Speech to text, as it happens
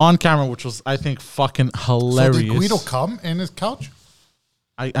on camera, which was, I think, fucking hilarious. So did Guido come in his couch?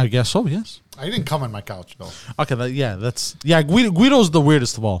 I guess so, yes. I didn't come in my couch, though. Okay, Guido's the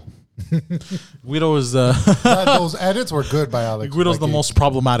weirdest of all. Guido is Those edits were good by Alex. Guido's the most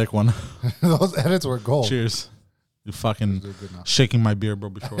problematic one. Those edits were gold. Cheers. You fucking shaking my beer, bro,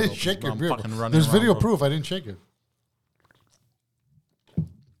 before it Shake your I'm beer. fucking running There's around, video bro. proof. I didn't shake it.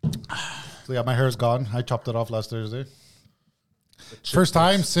 So yeah, my hair's gone. I chopped it off last Thursday. First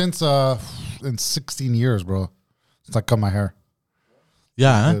time since in 16 years, bro. Since I cut my hair.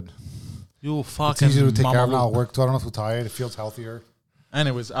 Yeah, huh? Good. You fucking It's easier to take care of mama now. Work. So I don't have to tie it. It feels healthier.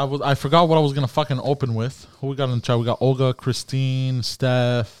 Anyways, I forgot what I was gonna fucking open with. Who we got in the chat? We got Olga, Christine,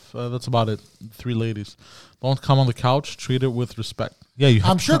 Steph. That's about it. 3 ladies. Don't come on the couch. Treat it with respect. Yeah, you.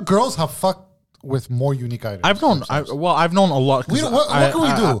 I'm sure girls have fucked with more unique items. I've known. I've known a lot. What can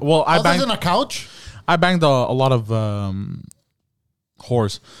we do? I banged on a couch. I banged a lot of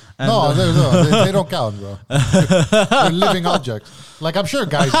whores. And, They don't count, bro. They're living objects. Like I'm sure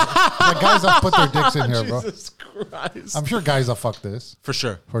guys have put their dicks in here, bro. Jesus Christ. I'm sure guys have fucked this. For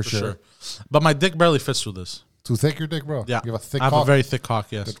sure. For sure. But my dick barely fits through this. Too thick your dick, bro? Yeah. You have a thick I have cock? a very thick cock,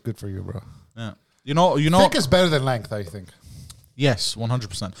 yes. Good for you, bro. Yeah. You know. Thick is better than length, I think. Yes,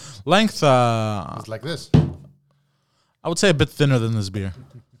 100%. Length, It's like this. I would say a bit thinner than this beer.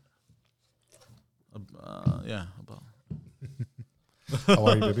 Yeah. About. How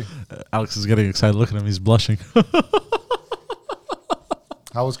are you, baby? Alex is getting excited. Look at him. He's blushing.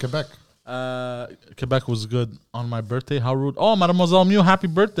 How was Quebec? Quebec was good on my birthday. How rude. Oh, Mademoiselle Mew, happy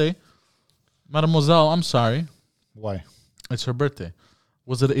birthday. Mademoiselle, I'm sorry. Why? It's her birthday.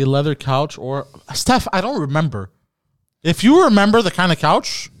 Was it a leather couch or... Steph, I don't remember. If you remember the kind of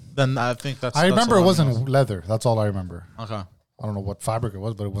couch, then I think that's... I remember all it that wasn't matters. leather. That's all I remember. Okay. I don't know what fabric it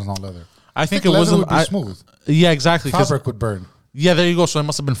was, but it was not leather. I think leather it wasn't... would be smooth. Yeah, exactly. 'cause- Fabric would burn. Yeah, there you go. So it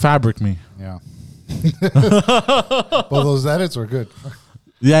must have been fabric me. Yeah. But those edits were good.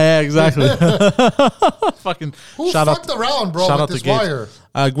 Yeah, exactly. Fucking Who shout fucked out, around, bro, shout with out to this Gates.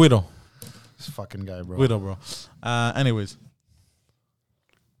 wire? Guido. This fucking guy, bro. Guido, bro. Anyways.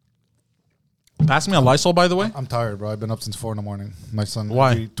 Pass me a Lysol, by the way. I'm tired, bro. I've been up since 4 a.m. My son,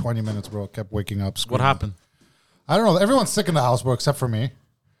 Why? every 20 minutes, bro, kept waking up. What screaming. happened? I don't know. Everyone's sick in the house, bro, except for me.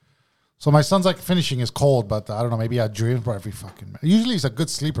 So my son's like finishing his cold, but I don't know. Maybe he had dreams, bro. Every fucking minute. Usually he's a good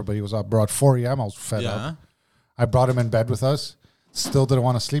sleeper, but he was up, bro, at 4 a.m. I was fed up. I brought him in bed with us. Still didn't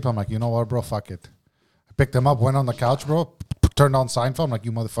want to sleep. I'm like, you know what, bro? Fuck it. I picked him up, went on the couch, bro. Turned on Seinfeld. I'm like,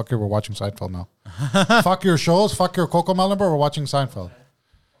 you motherfucker, we're watching Seinfeld now. Fuck your shows. Fuck your Coco Melon, bro. We're watching Seinfeld.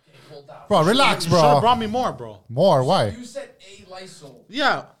 Bro, relax, You should have bro. brought me more, bro. More? Why? You said a Lysol.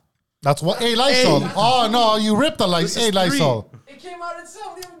 Yeah. That's what. Hey, Lysol. Oh, no. You ripped the Lysol. This is Hey, Lysol. It came out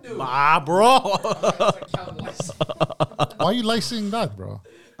itself, didn't do. Ah, bro. Why are you lysing that, bro?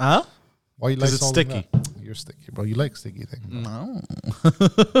 Huh? Why are you 'Cause it's lysoling sticky. that? You're sticky, bro. You like sticky things. No.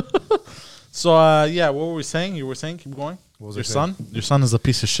 So, yeah, what were we saying? You were saying, keep going. What was Your I saying? son? Your son is a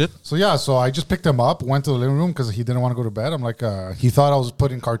piece of shit. So yeah, so I just picked him up, went to the living room because he didn't want to go to bed. I'm like, he thought I was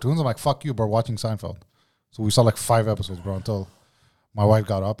putting cartoons. I'm like, fuck you, bro, watching Seinfeld. So we saw like 5 episodes, bro, until my wife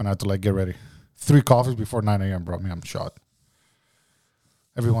got up and I had to like get ready. 3 coffees before 9 a.m., bro. I'm shot.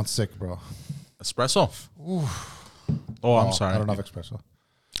 Everyone's sick, bro. Espresso? Oh, I'm sorry. I don't have espresso.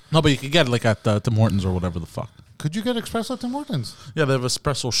 No, but you could get it like at Tim Hortons or whatever the fuck. Could you get espresso at Tim Hortons? Yeah, they have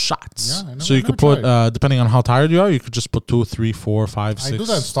espresso shots. Yeah, I know. So you I could never put, depending on how tired you are, you could just put 2, 3, 4, 5, 6. I do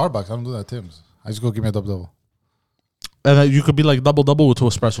that in Starbucks. I don't do that at Tim's. I just go give me a double. And then you could be like double with 2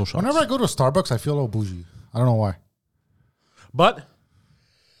 espresso shots. Whenever I go to a Starbucks, I feel a little bougie. I don't know why. But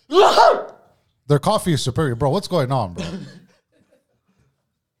Their coffee is superior. Bro, what's going on, bro?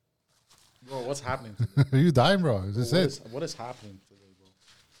 bro, what's happening? Are you dying, bro? Is this it? What is happening today, bro?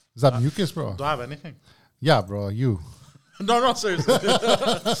 Is that mucus, bro? Do I have anything? Yeah, bro, you. No, seriously.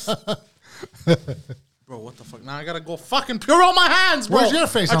 Bro, what the fuck? Now I gotta go fucking pure on my hands, bro. Where's your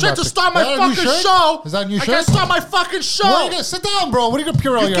face I on tried that to pic? start my Is that a new fucking shirt? show. Is that a new I can't shirt? start my fucking show. What are you gonna sit down, bro? What are you gonna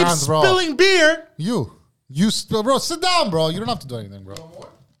pure on You your keep hands, bro? spilling beer. Bro, sit down, bro. You don't have to do anything, bro.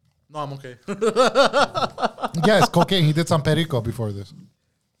 No, I'm okay. Yes, cocaine. He did some perico before this.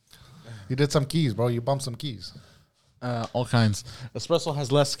 He did some keys, bro. You bumped some keys. All kinds. Espresso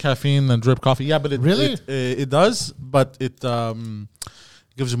has less caffeine than drip coffee. Yeah, but Really? it does, but it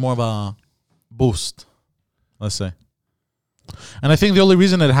gives you more of a boost, let's say. And I think the only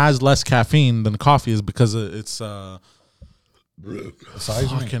reason it has less caffeine than coffee is because it's The size, you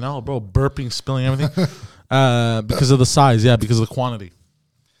mean? fucking hell, bro, burping, spilling everything. Because of the size, yeah, because of the quantity.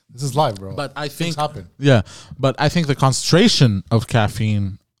 This is live, bro. But I Things think happen. yeah, but I think the concentration of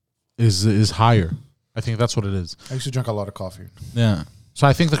caffeine is higher. I think that's what it is. I used to drink a lot of coffee. Yeah. So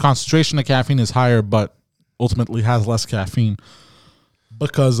I think the concentration of caffeine is higher, but ultimately has less caffeine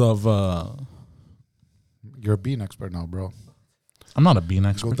because of. You're a bean expert now, bro. I'm not a bean Go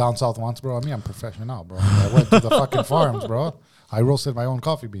expert. down south once, bro. I mean, I'm professional, bro. I went to the fucking farms, bro. I roasted my own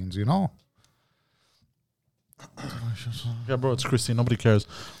coffee beans, you know? Yeah, bro, it's Christine. Nobody cares.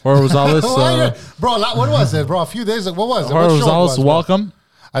 Jorge Rosales. Bro, what was it, bro? A few days ago. What was it? Jorge What show it Rosales, was, bro? welcome.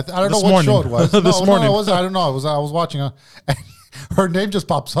 I don't This know what show it morning. was. This morning. I don't know. I was watching and her name just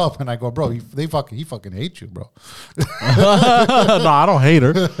pops up, and I go, bro, he fucking hates you, bro. No, I don't hate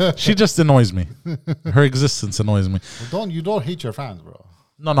her. She just annoys me. Her existence annoys me. You don't hate your fans, bro.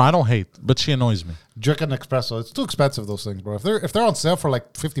 No, I don't hate, but she annoys me. Drink an espresso. It's too expensive, those things, bro. If they're on sale for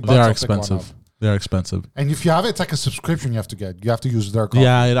like $50, They are I'll pick one up. expensive. They are expensive. And if you have it, it's like a subscription you have to get. You have to use their coffee.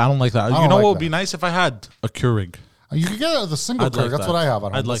 Yeah, I don't like that. don't You know like what would that. be nice if I had a Keurig. You can get the single I'd like Keurig. That's that. what I have.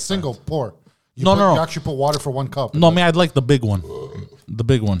 At home. I'd like the single pour. You No. You actually put water for one cup. No, me, I'd like the big one. The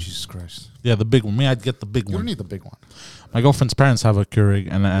big one. Jesus Christ. Yeah, the big one. Me, I'd get the big You don't one. need the big one. My girlfriend's parents have a Keurig,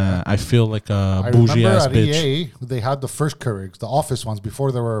 and I feel like a I bougie remember ass at bitch. EA, they had the first Keurigs, the office ones,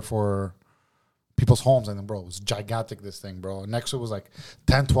 before they were for people's homes. And then, bro, it was gigantic, this thing, bro. Next to it was like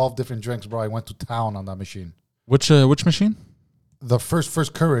 10, 12 different drinks, bro. I went to town on that machine. Which machine? The first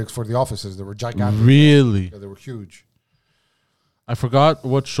Keurigs for the offices, they were gigantic. Really? Yeah, they were huge. I forgot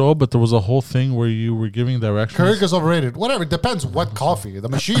what show, but there was a whole thing where you were giving directions. Keurig is overrated. Whatever. It depends what coffee. The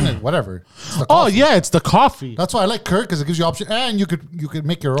machine is whatever. It's the Oh coffee. yeah, it's the coffee. That's why I like Keurig, because it gives you option, and you could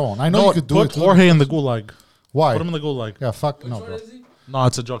make your own. I know you could do put it. Too. Jorge in the gulag. Why? Put him in the gulag. Yeah, fuck Which no, one bro. is he? No,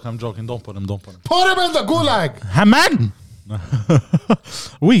 it's a joke. I'm joking. Don't put him. Put him in the gulag. Haman.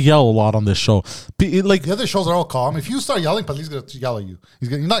 We yell a lot on this show. Like The other shows are all calm. If you start yelling, Padley's gonna yell at you. He's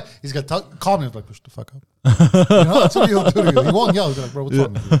gonna calm you. He's like, push the fuck up. You know, that's what he'll do to you. He won't yell. He'll be like, bro, what's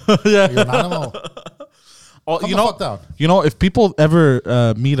wrong with you? You're an animal. Calm the fuck down. You know, if people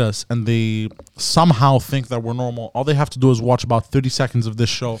ever meet us and they somehow think that we're normal, all they have to do is watch about 30 seconds of this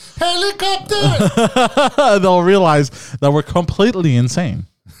show. Helicopter. They'll realize that we're completely insane.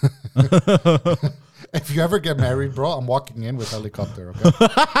 If you ever get married, bro, I'm walking in with helicopter. Okay.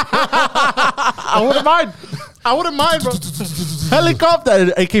 I wouldn't mind, bro.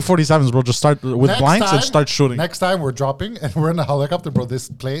 Helicopter, AK-47s, bro. Just start with blinds and start shooting. Next time we're dropping and we're in a helicopter, bro. This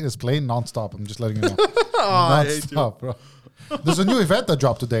plane is playing nonstop. I'm just letting you know. I hate you. Nonstop, bro. There's a new event that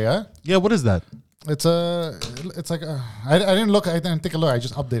dropped today, eh? Yeah, what is that? It's like I didn't look. I didn't take a look. I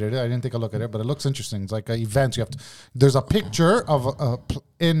just updated it. I didn't take a look at it, but it looks interesting. It's like events. You have to. There's a picture of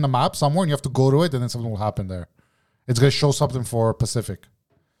in the map somewhere, and you have to go to it, and then something will happen there. It's gonna show something for Pacific,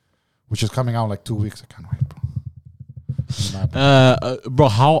 which is coming out in like 2 weeks. I can't wait, bro. In the map. Bro,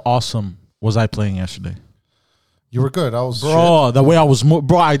 how awesome was I playing yesterday? You were good. I was Bro, the way I was,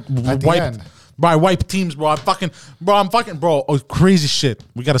 bro, I At the wiped. end. Bro, I wiped teams, bro. I'm fucking, bro. Oh, crazy shit.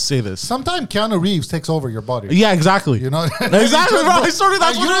 We gotta say this. Sometimes Keanu Reeves takes over your body. Yeah, exactly. You know Exactly, bro. I started.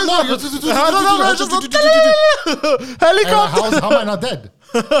 That's You what don't it know. is. I don't know, bro. Just helicopter. How am I not dead?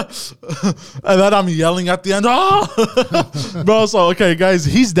 And then I'm yelling at the end. Oh, bro. So okay, guys,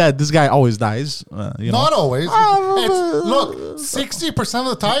 he's dead. This guy always dies. You know. Not always. Look, 60% of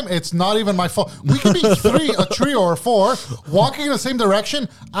the time, it's not even my fault. We can be a trio or four walking in the same direction.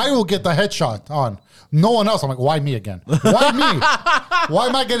 I will get the headshot on. No one else. I'm like, why me again? Why me? Why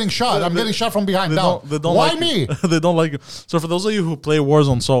am I getting shot? I'm getting shot from behind now. Why like me? They don't like it. So for those of you who play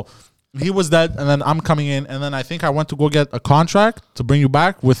Warzone, so he was dead, and then I'm coming in, and then I think I went to go get a contract to bring you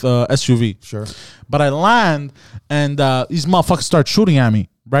back with a SUV. Sure. But I land, and these motherfuckers start shooting at me,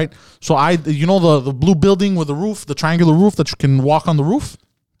 right? So you know the blue building with the roof, the triangular roof that you can walk on the roof?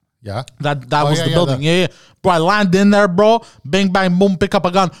 Yeah. That Oh, was yeah, the yeah, building. that- Yeah. Bro, I land in there, bro. Bang, bang, boom, pick up a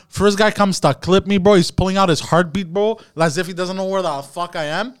gun. First guy comes to clip me, bro. He's pulling out his heartbeat, bro, as if he doesn't know where the fuck I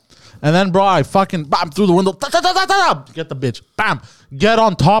am. And then, bro, I fucking bam through the window. Get the bitch. Bam. Get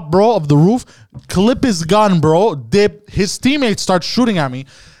on top, bro, of the roof. Clip his gun, bro. Dip. His teammates start shooting at me.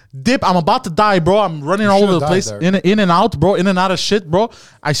 Dip. I'm about to die, bro. I'm running all over should've the died place. there. In and out, bro. In and out of shit, bro.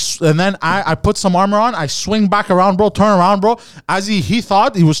 And then I put some armor on. I swing back around, bro. Turn around, bro. As he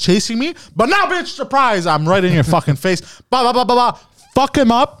thought he was chasing me. But now, bitch, surprise. I'm right in your fucking face. Ba, ba, ba, ba, ba. Fuck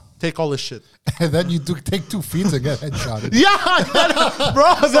him up. Take all this shit. And then you take 2 feet and get headshotted. Yeah,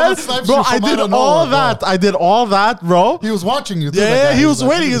 bro. snipes Bro, you I from did out of all nowhere, that. bro. I did all that, bro. He was watching you. Too, Yeah, that guy. he was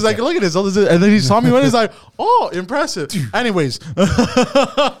waiting. "Look He's at like, this look at this. And then he saw me when he's like, oh, impressive. Anyways,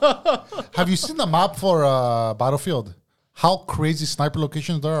 guy." Have you seen the map for Battlefield? How crazy sniper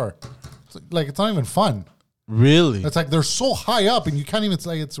locations there are. It's not even fun. really? It's like they're so high up and you can't even.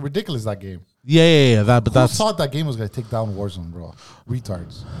 It's ridiculous, that game. Yeah. But Who that's thought that game was going to take down Warzone, bro?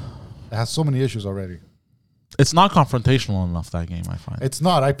 Retards. It has so many issues already. It's not confrontational enough, that game, I find. It's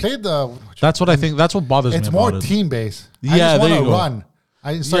not. I played the. That's what I think. That's what bothers me It's about more it. team based. Yeah, I just there want you to go. run.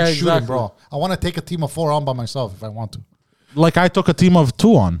 I didn't start Yeah, shooting, exactly. bro. I want to take a team of 4 on by myself if I want to. Like, I took a team of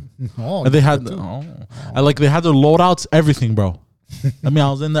 2 on. Oh, And they had, two. they had their loadouts, everything, bro. I mean, I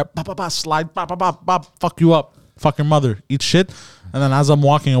was in there, slide, fuck you up, fuck your mother, eat shit. And then as I'm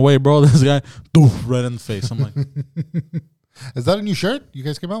walking away, bro, this guy, doof, right in the face. I'm like, Is that a new shirt you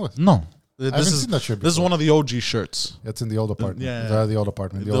guys came out with? no. haven't seen that shirt This is before. one of the OG shirts. It's in the old apartment. yeah. The old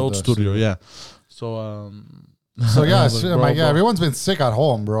apartment. The old studio, yeah. So, So yeah, I was like, bro. everyone's been sick at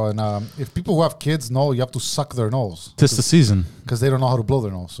home, bro. And if people who have kids know, you have to suck their nose tis the season. because they don't know how to blow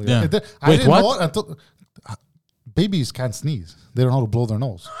their nose. So Yeah. I Wait, didn't what? know it until babies can't sneeze. They don't know how to blow their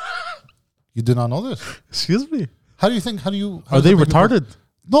nose. You did not know this? Excuse me. How do you think? How Are does they a baby blow- retarded?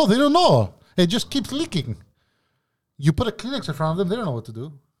 No, they don't know. It just keeps leaking. You put a Kleenex in front of them, they don't know what to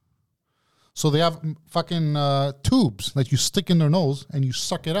do. So they have fucking tubes that you stick in their nose and you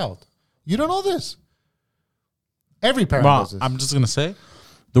suck it out. You don't know this. Every parent Bro, does this. I'm just going to say,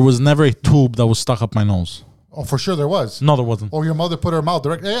 there was never a tube that was stuck up my nose. Oh, for sure there was. No, there wasn't. Or your mother put her mouth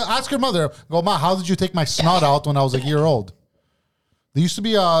direct. Ask your mother. Go, Ma, how did you take my snot out when I was a year old? There used to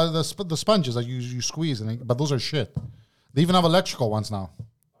be the sponges that you squeeze, but those are shit. They even have electrical ones now.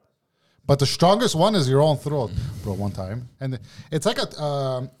 But the strongest one is your own throat, bro. One time, and it's like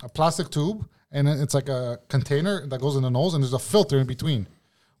a plastic tube, and it's like a container that goes in the nose, and there's a filter in between.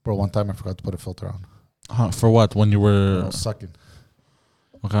 Bro, one time I forgot to put a filter on. For what? When you I were... was sucking.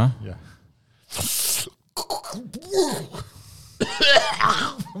 Okay. Yeah.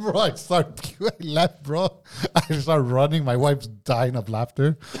 Bro, I left, bro. I start running. My wife's dying of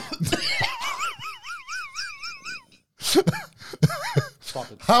laughter.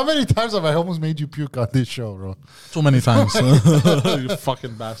 How many times have I almost made you puke on this show, bro? Too many times. You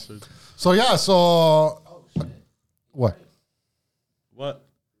fucking bastard. So yeah, what? What?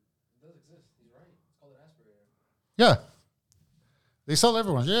 Yeah, they sell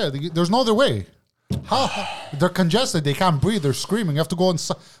everyone. Yeah, there's no other way. How they're congested, they can't breathe, they're screaming. You have to go and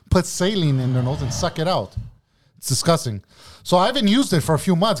put saline in their nose and suck it out. It's disgusting. So I haven't used it for a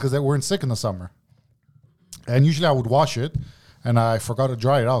few months because they weren't sick in the summer. And usually I would wash it, and I forgot to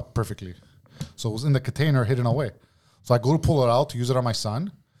dry it out perfectly. So it was in the container hidden away. So I go to pull it out to use it on my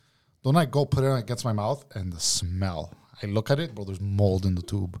son. Don't I go put it against my mouth, and the smell. I look at it, bro, there's mold in the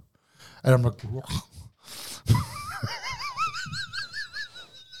tube. And I'm like...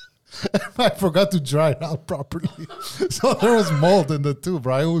 I forgot to dry it out properly. So there was mold in the tube,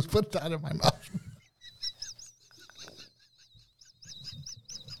 bro. I always put that in my mouth.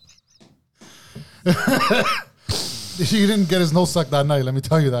 He didn't get his nose sucked that night, let me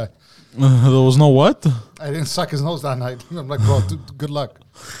tell you that. There was no what? I didn't suck his nose that night. I'm like, bro, good luck.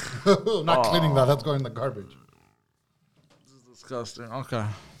 Not cleaning that. That's going in the garbage. Disgusting. Okay.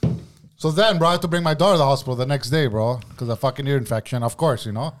 So then, bro, I had to bring my daughter to the hospital the next day, bro, because of fucking ear infection. Of course,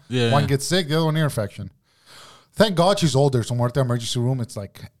 you know. Yeah. One gets sick, the other one ear infection. Thank God she's older. So we're at the emergency room. It's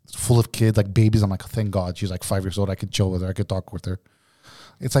like it's full of kids, like babies. I'm like, thank God she's like 5 years old. I could chill with her. I could talk with her.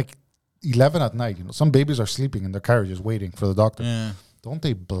 It's like 11 at night. You know, some babies are sleeping in their carriages waiting for the doctor. Yeah. Don't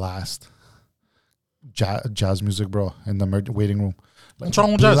they blast jazz music, bro, in the waiting room? Like, What's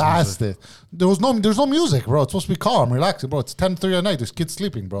wrong with jazz blast it. There's no music, bro. It's supposed to be calm, relaxing, bro. It's 10:30 at night. There's kids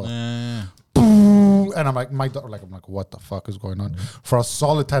sleeping, bro. Yeah. And I'm like, I'm like, what the fuck is going on? For a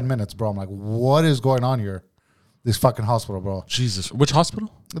solid 10 minutes, bro. I'm like, what is going on here? This fucking hospital, bro. Jesus. Which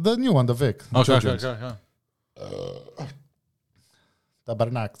hospital? The new one, the Vic. the Okay. children's. The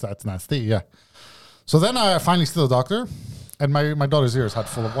Barnack, that's nasty, yeah. So then I finally see the doctor, and my daughter's ears had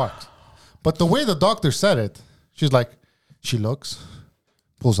full of wax. But the way the doctor said it, she's like, she looks,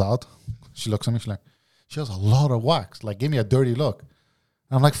 pulls out, she looks at me, she's like, she has a lot of wax. Like, give me a dirty look.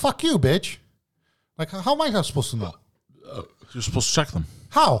 And I'm like, fuck you, bitch. Like, how am I supposed to know? You're supposed to check them.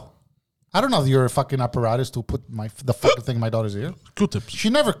 How? I don't know your fucking apparatus to put the fucking thing in my daughter's ear. Q-tips. She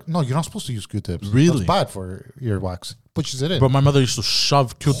never, no, you're not supposed to use Q-tips. Really? That's bad for earwax. Pushes it in. But my mother used to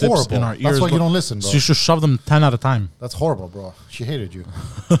shove Q-tips Horrible. in our ears. That's why you bro. don't listen, bro. She used to shove them 10 at a time. That's horrible, bro. She hated you.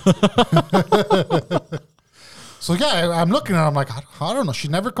 So yeah, I'm looking at her. I'm like, I don't know. She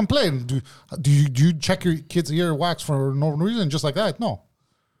never complained. Do you check your kid's ear wax for no reason, just like that? No.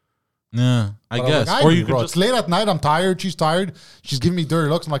 Yeah, I But I'm guess. like, Or do, you bro. could It's just... late at night. I'm tired. She's tired. She's giving me dirty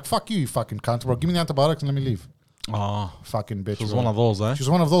looks. I'm like, fuck you fucking cunt, bro. Give me the antibiotics and let me leave. Oh, Fucking bitch. she was bro. one of those, eh? She's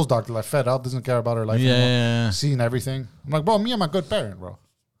one of those doctors like fed up, doesn't care about her life Yeah, anymore. yeah, yeah. Seeing everything. I'm like, bro, me, I'm a good parent, bro.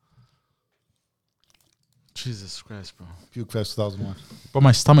 Jesus Christ, bro. Puke Fest 2001. But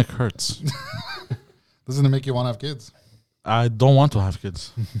my stomach hurts. Doesn't it make you want to have kids? I don't want to have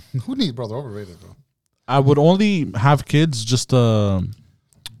kids. Who needs, bro? They're overrated, bro. I would only have kids just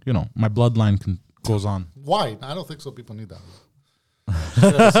my bloodline goes on. Why? I don't think so. People need that.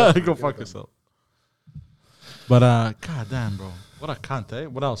 Go fuck yourself. But god damn, bro, what a cunt, eh?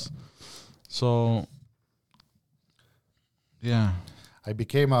 What else? So, yeah. I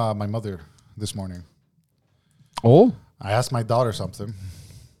became my mother this morning. Oh, I asked my daughter something,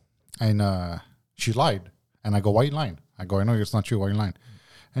 and she lied. And I go, why you lying? I go, I know it's not true. Why you lying?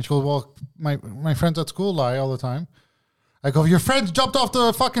 And she goes, well, my friends at school lie all the time. I go, your friends jumped off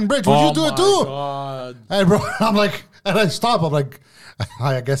the fucking bridge. Would you do it too? God. And bro, I'm like, and I stop. I'm like,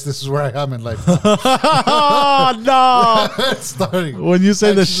 I guess this is where I am in life. Oh no! It's starting. When you say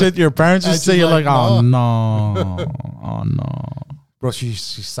And the she's shit your parents and used to say, she's you're like, like, oh no, oh no. Bro, she's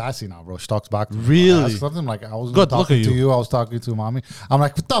sassy now, bro. She talks back to me. Really? I asked something like, I was Good, look talking at to you. you. I was talking to mommy. I'm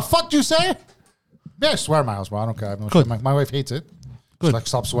like, what the fuck you say? Yeah, I swear in my house, bro. I don't care. I have no Good. shit. My wife hates it. Good. She's like,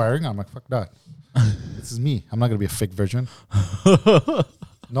 stop swearing. I'm like, fuck that. This is me. I'm not going to be a fake virgin.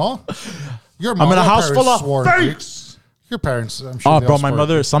 No? Your mom, I'm in a your house full parents of swore fakes. Your parents, I'm sure. Oh, they bro, all my swore.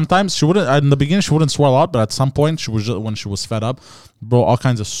 mother, sometimes she wouldn't, in the beginning, she wouldn't swear a lot, but at some point, she was just, when she was fed up, bro, all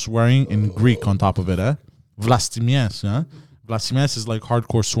kinds of swearing in Greek on top of it, eh? Vlastimies, yeah? Vlastimies is like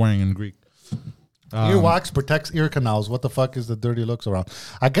hardcore swearing in Greek. Earwax protects ear canals. What the fuck is the dirty looks around?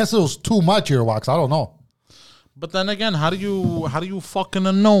 I guess it was too much earwax. I don't know. But then again, how do you fucking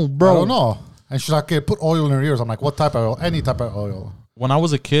know, bro? I don't know. And she's like, okay, put oil in her ears. I'm like, what type of oil? Any type of oil. When I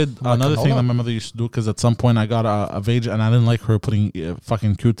was a kid, another thing canola? that my mother used to do, because at some point I got a vag and I didn't like her putting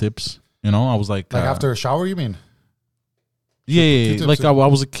fucking Q-tips. You know, I was like, Like after a shower, you mean? yeah. Q-tips Like in-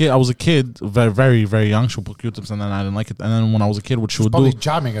 I was a kid, very, very, very young. She'll put Q-tips, and then I didn't like it. And then when I was a kid, what she would Probably do,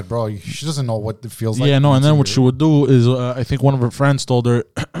 jamming it, bro. She doesn't know what it feels like. yeah, no. And then what It's she would do is, I think one of her friends told her,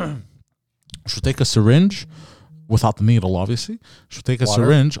 she'll take a syringe. Without the needle, obviously. She'll take a Water?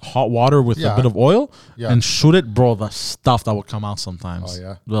 syringe, hot water with a Yeah. bit of oil, Yeah. and shoot it, bro. The stuff that would come out sometimes.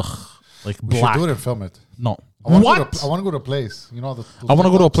 Oh, Ugh. Like we black. should do it and film it. No. I want What? I want to go to a place. You know, I want to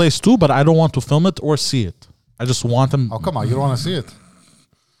go to a place too, but I don't want to film it or see it. I just want them. Oh, come on. You don't want to see it.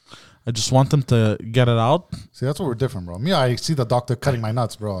 I just want them to get it out. See, that's what we're different, bro. Me, I see the doctor cutting my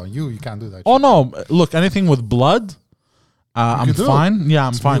nuts, bro. You can't do that. Oh no! Look, anything with blood, I'm can do it. fine. Yeah,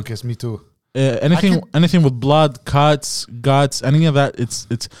 I'm It's fine. mucus, me too. Anything with blood, cuts, guts, any of that. It's.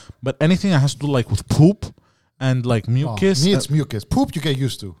 But anything that has to do like with poop and like Oh, mucus. me, it's mucus. Poop, you get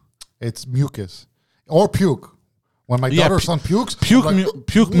used to. It's mucus or puke. When my Yeah, daughter or son pukes, puke, I'm like,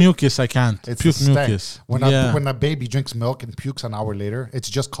 puke mucus. I can't. It's Puke the stank. mucus. When yeah. when a baby drinks milk and pukes an hour later, it's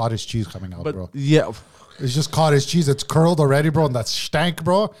just cottage cheese coming out, but bro. yeah. It's just cottage cheese. It's curled already, bro, and that's stank,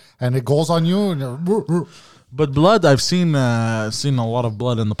 bro. And it goes on you. And you're, But blood, I've seen a lot of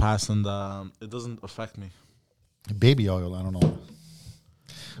blood in the past, and it doesn't affect me. baby oil, I don't know.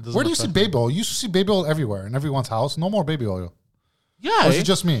 It doesn't Where do you see affect me. baby oil? You used to see baby oil everywhere in everyone's house. No more baby oil. Yeah. Or is it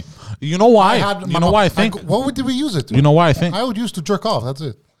just me? You know why? You know why I think? What did we use it to? You know why I think? I would use to jerk off. That's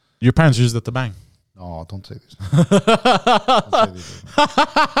it. Your parents used it to bang. No, don't say this. Don't say these things.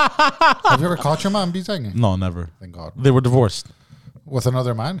 Have you ever caught your mom beating? No, never. Thank God. They were divorced. With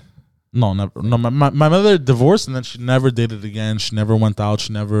another man? No, never. No, my mother divorced, and then she never dated again. She never went out.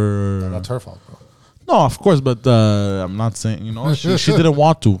 She never. That's her fault, bro. No, of course, but I'm not saying. You know, she didn't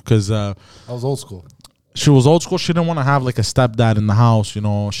want to because I was old school. she was old school. She didn't want to have like a stepdad in the house. You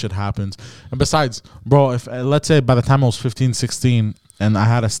know, shit happens. And besides, bro, if let's say by the time I was 15, 16, and I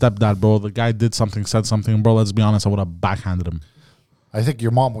had a stepdad, bro, the guy did something, said something, bro. Let's be honest, I would have backhanded him. I think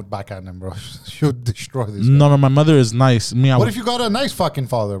your mom would backhand him, bro. She would destroy this. No, my mother is nice. Me, I What would, if you got a nice fucking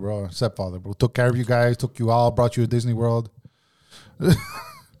father, bro? Stepfather, bro. Took care of you guys, took you out, brought you to Disney World.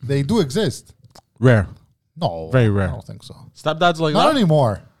 They do exist. rare. No. Very rare. I don't think so. Stepdads like Not that.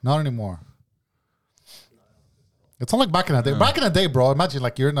 anymore. Not anymore. It's not like back in the day. Back in the day, bro, imagine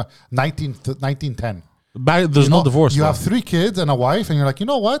like you're in a 1910. Back, there's You no know, divorce. You bro. have 3 kids and a wife, and you're like, you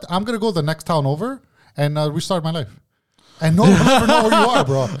know what? I'm going to go the next town over and restart my life. And no one will ever know where you are,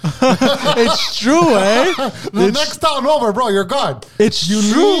 bro. It's true, eh? The next town over, bro, you're gone. It's You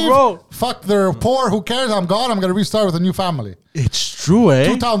true, leave, bro. Fuck, they're poor. Who cares? I'm gone. I'm going to restart with a new family. It's true, eh?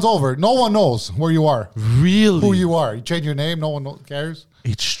 2 towns over. No one knows where you are, Really? who you are. You change your name. No one cares.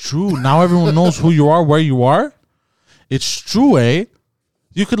 It's true. Now everyone knows who you are, where you are. It's true, eh?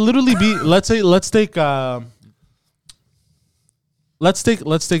 You could literally be. Let's take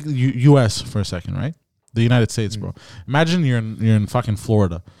U.S. for a second, right? The United States, bro. Imagine you're in fucking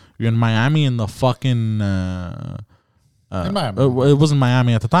Florida. You're in Miami in the fucking. In Miami. It wasn't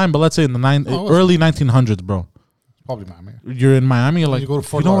Miami at the time, but let's say in the early 1900s, bro. Probably Miami. You're in Miami. You're like, you go to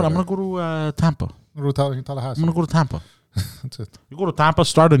Fort you know what? I'm Lauderdale. gonna go to Tampa. Go to Tallahassee. I'm gonna go to Tampa. That's it. You go to Tampa,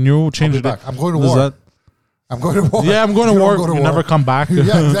 start a new, change be it. back. I'm going to Is war. that- I'm going to war. Yeah, I'm going to You don't war. go to You war. never come back. Yeah,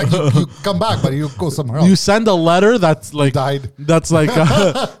 exactly. You come back, but you go somewhere else. You send a letter that's like died. That's like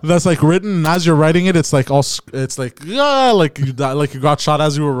that's like written, and as you're writing it, it's like all. It's like like you died, like you got shot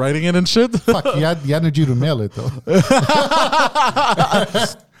as you were writing it and shit. Fuck, you had the energy to mail it though.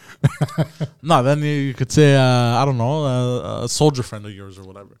 No, then you could say I don't know, a soldier friend of yours or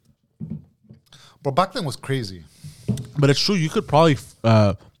whatever. But back then was crazy. But it's true. You could probably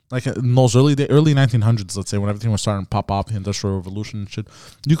like in those early 1900s, let's say, when everything was starting to pop off, the Industrial Revolution and shit.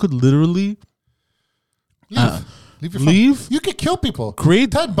 You could literally Leave. leave. You could kill people.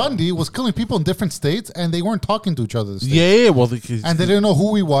 Create- Ted Bundy was killing people in different states, and they weren't talking to each other. Yeah, well, And they didn't know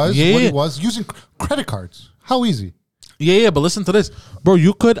who he was, Yeah. what he was, using credit cards. How easy? yeah. But listen to this, bro.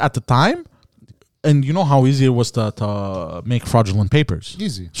 You could at the time, and you know how easy it was to make fraudulent papers.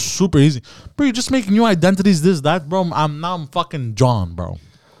 Easy. Super easy, bro. You're just making new identities, this, that, bro. I'm fucking John, bro.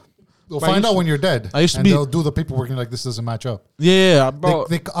 They'll But I find used out to- when you're dead. I used to and be- they'll do the paperwork and like, this doesn't match up. Yeah, bro.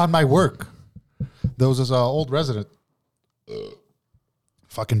 On my work, there was this old resident.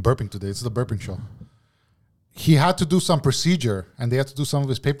 Fucking burping today. It's the burping show. He had to do some procedure, and they had to do some of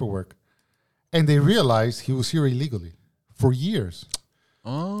his paperwork, and they realized he was here illegally for years.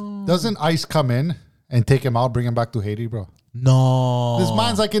 Oh Doesn't ICE come in and take him out, bring him back to Haiti, bro? no, This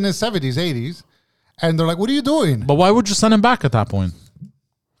man's like in his 70s, 80s, and they're like, "What are you doing?" But why would you send him back at that point?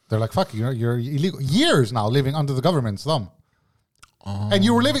 They're like, "Fuck, you're illegal." Years now living under the government's thumb. And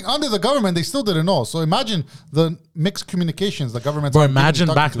you were living under the government, they still didn't know. So imagine the mixed communications the government's Bro, not even imagine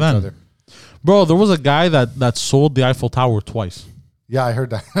talking back to each then. other. Bro, there was a guy that sold the Eiffel Tower twice. Yeah, I heard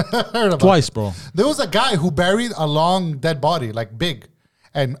that. Heard about Twice, bro. There was a guy who buried a long dead body, like big,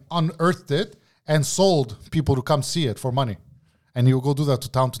 and unearthed it and sold people to come see it for money. And he would go do that to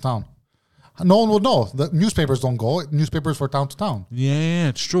town. No one would know. The newspapers don't go. Newspapers for town to town. Yeah,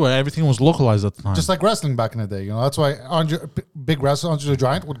 it's true. Everything was localized at the time. Just like wrestling back in the day. You know, that's why big wrestler Andre the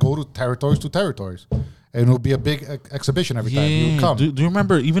Giant would go to territories. And it would be a big exhibition every time he would come. Do you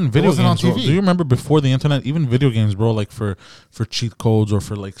remember even video wasn't on games? Bro? TV. Do you remember before the internet, even video games, bro, like for cheat codes or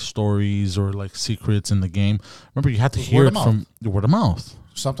for like stories or like secrets in the game? Remember, you had to hear word it of mouth. from the word of mouth.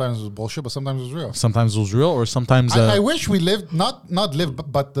 Sometimes it was bullshit, but sometimes it was real. Sometimes it was real, or sometimes I wish we lived not live,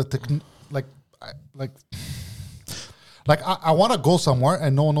 but the I want to go somewhere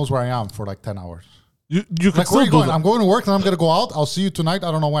and no one knows where I am for like 10 hours. you could Like, where still are you do going? that. I'm going to work and I'm going to go out. I'll see you tonight.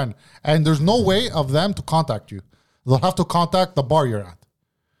 I don't know when. And there's no way of them to contact you. They'll have to contact the bar you're at.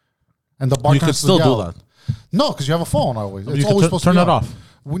 And the bar You could still do that. No, because you have a phone always. It's You could always supposed to turn be it on. off.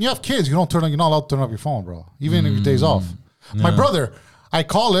 When you have kids, you're not allowed to turn off your phone, bro. Even if your day's off. My brother, I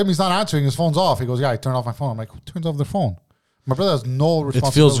call him. He's not answering. His phone's off. He goes, "Yeah, I turned off my phone." I'm like, "Who turns off their phone?" My brother has no It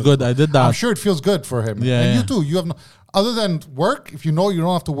responsibility. feels good. I did that. I'm sure it feels good for him. Yeah, and yeah. you too. You have no, other than work. If you know you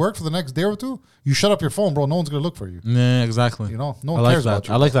don't have to work for the next day or two, you shut up your phone, bro. No one's gonna look for you. Yeah, exactly. You know, no I one like cares that. about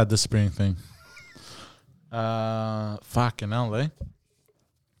you. I like that disappearing thing. Fucking hell, eh?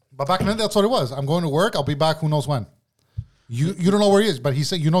 But back then, that's what it was. I'm going to work. I'll be back. Who knows when? You don't know where he is, but he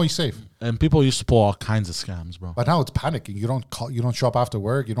said you know he's safe. And people used to pull all kinds of scams, bro. But now it's panicking. You don't call. You don't show up after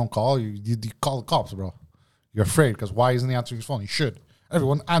work. You don't call. You call the cops, bro. You're afraid because why isn't he answering his phone? He should.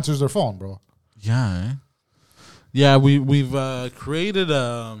 Everyone answers their phone, bro. Yeah, eh? Yeah, we've created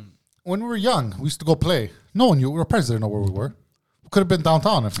When we were young, we used to go play. No one knew. Our parents didn't know where we were. We could have been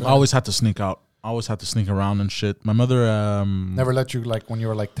downtown. If I always had to sneak out. I always had to sneak around and shit. My mother, never let you, like when you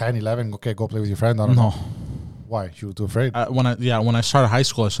were like 10, 11, okay, go play with your friend. I don't no. know. Why? She was too afraid. When I started high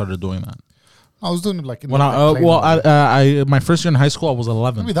school, I started doing that. I was doing it like... When my first year in high school, I was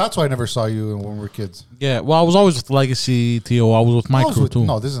 11. Maybe that's why I never saw you when we were kids. Yeah, well, I was always with Legacy, Tio. I was with my I was crew with, too.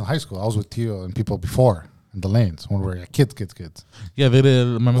 no, this is in high school. I was with Tio and people before in the lanes when we were kids. Yeah, they did.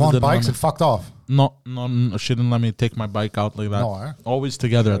 My Go mother on didn't let bikes me- and fucked off. No, she didn't let me take my bike out like that. No, eh? Always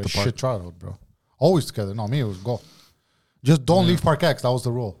together at the park. Shit childhood, bro. Always together. No, me, it was go. Just don't leave Park X. That was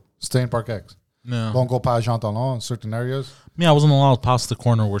the rule. Stay in Park X. Yeah. Don't go past Jean Talon in certain areas. Me, I wasn't allowed past the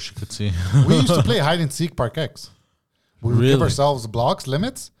corner where she could see. We used to play hide and seek Park X. We would give Really? ourselves blocks,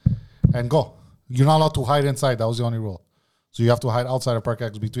 limits, and go. You're not allowed to hide inside. That was the only rule. So you have to hide outside of Park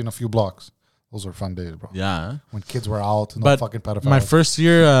X between a few blocks. Those were fun days, bro. Yeah. When kids were out, no But fucking pedophiles.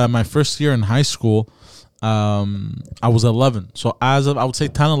 my first year in high school, I was 11. So as of I would say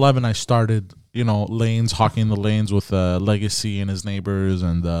 10, 11, I started, lanes, hockey in the lanes with Legacy and his neighbors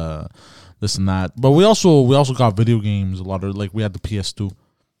and this and that. But we also got video games. A lot of we had the PS2.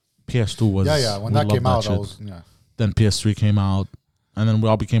 PS2 was When we that came loved out, shit. I was Then PS3 came out, and then we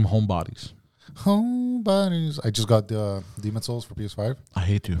all became homebodies. Somebody's. I just got the Demon Souls for PS5. I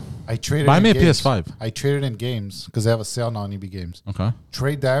hate you. I traded. Buy in me a games. PS5. I traded in games because they have a sale now on EB Games. Okay.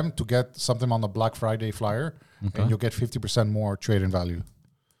 Trade them to get something on the Black Friday flyer, Okay. and you'll get 50% more trade in value.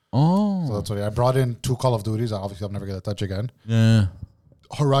 Oh. So that's what I brought in 2 Call of Duties. Obviously, I'll never get a touch again. Yeah.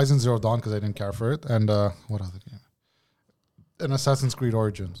 Horizon Zero Dawn because I didn't care for it, and what other game? And Assassin's Creed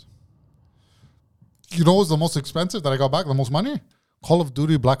Origins. You know what's the most expensive that I got back? The most money? Call of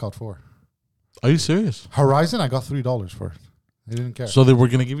Duty Blackout 4. Are you serious? Horizon, I got $3 for it. They didn't care. So they were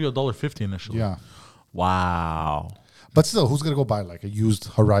gonna give you $1.50 initially. Yeah. Wow. But still, who's going to go buy like a used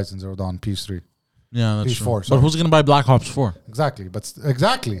Horizon Zero Dawn PS3? Yeah, that's PS4, true. But sorry. who's gonna buy Black Ops 4? Exactly. But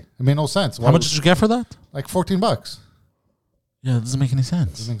exactly. It made no sense. How much did you get for that? Like $14. Yeah, it doesn't make any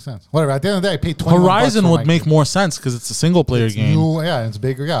sense. Doesn't make sense. Whatever. At the end of the day, I paid $21. Horizon for would my make game. more sense because it's a single player It's game. new, yeah, it's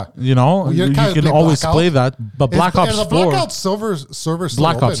bigger. Yeah. You know, Well, you you can't can play always Blackout. play that. But Black Ops the 4, Blackout server still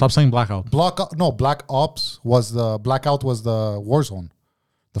Black open. Ops. Stop saying Blackout. Black Ops was the Blackout was the Warzone,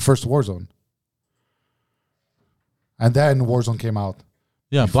 the first Warzone, and then Warzone came out.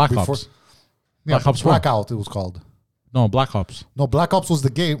 Yeah, Black before- Ops. Yeah, Black Ops 4. Blackout it was called. No, Black Ops. No, Black Ops was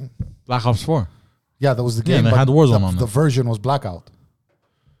the game. Black Ops 4. Yeah, that was the Yeah, game. they but had Warzone on the it. version was Blackout.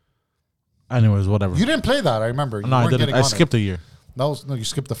 Anyways, whatever. You didn't play that, I remember. You No, I weren't didn't. getting I on skipped a year. It. No, you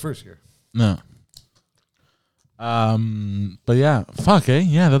skipped the first year. No. But yeah, fuck, eh?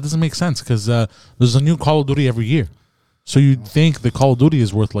 Yeah, that doesn't make sense because there's a new Call of Duty every year. So you'd think the Call of Duty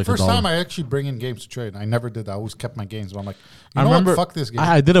is worth like First $1. time I actually bring in games to trade. I never did that. I always kept my games. But I'm like, I you know remember what? Fuck this game.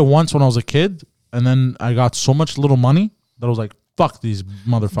 I did it once when I was a kid, and then I got so much little money that I was like, fuck these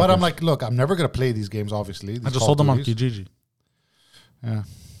motherfuckers. But I'm like, look, I'm never gonna play these games. Obviously, I these just Call sold them of on Duties. Kijiji. Yeah.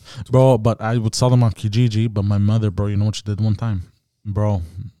 Bro, but I would sell them on Kijiji, but my mother, bro, you know what she did one time? Bro,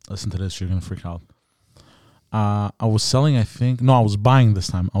 listen to this, you're gonna freak out. I was selling, I was buying this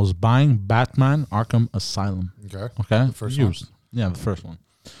time. I was buying Batman Arkham Asylum. Okay. Okay? The first one. Used. Yeah, the first one.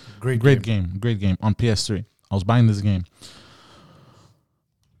 Great game on PS3. I was buying this game.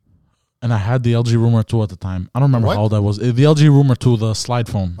 And I had the LG Rumor 2 at the time. I don't remember What? how old I was. The LG Rumor 2, the slide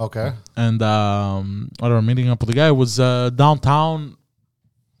phone. Okay. And whatever, meeting up with the guy. It was downtown.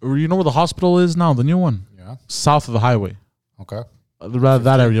 You know where the hospital is now? The new one. Yeah. South of the highway. Okay.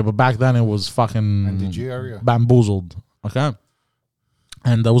 That area. But back then it was fucking NDG area. bamboozled. Okay.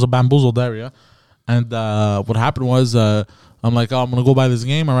 And that was a bamboozled area. And what happened was I'm like, oh, I'm going to go buy this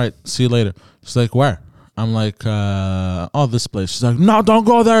game. All right. See you later. She's like, where? I'm like, this place. She's like, no, don't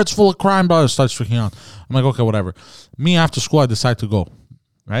go there. It's full of crime, bro. Starts freaking out. I'm like, okay, whatever. Me, after school, I decide to go.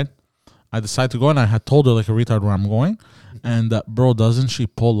 Right? I decide to go, and I had told her like a retard where I'm going. And bro, doesn't she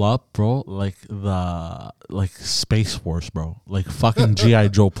pull up, bro? Like Space Force, bro. Like fucking G.I.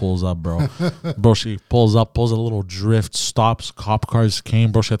 Joe pulls up, bro. Bro, she pulls up, pulls a little drift, stops. Cop cars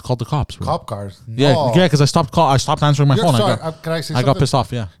came, bro. She had called the cops, bro. Cop cars. Yeah, No. yeah, because I stopped answering my phone. Sorry, can I say I got something? pissed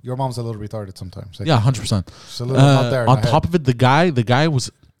off. Yeah, Your mom's a little retarded sometimes. Like, yeah, 100%. she's a little out there. in On the head. top of it, the guy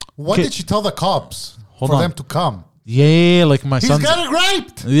was. What Okay. did she tell the cops Hold for on. them to come? Yeah, like my He's son's. getting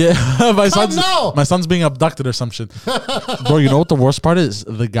raped. Yeah, now. my son's being abducted or some shit. Bro, you know what the worst part is?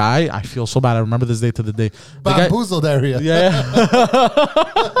 The guy, I feel so bad. I remember this day to the day. The guy, Bamboozled area. yeah.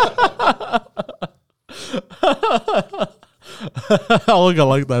 I look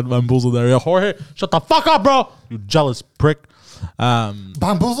like that bamboozled area. Jorge, shut the fuck up, bro. You jealous prick.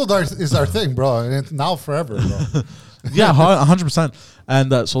 Bamboozled is our thing, bro. And it's now forever, bro. Yeah, 100%.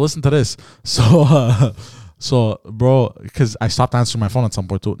 And so listen to this. So, bro, because I stopped answering my phone at some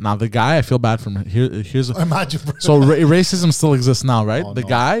point too. Now the guy, I feel bad for him. Here's Imagine, bro. so racism still exists now, right? Oh, The no.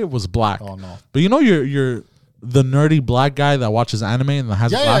 guy was black. Oh, no. But you know, you're the nerdy black guy that watches anime and that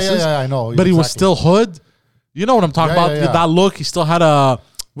has glasses. Yeah, I know. But he was Exactly. still hood. You know what I'm talking Yeah, about? yeah, yeah. That look. He still had a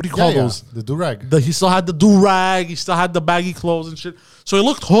what do you call Yeah, those? the do-rag. He still had the do-rag. He still had the baggy clothes and shit. So he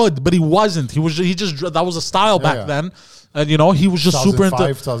looked hood, but he wasn't. He just that was a style back yeah. then. And you know, he was just super 2005,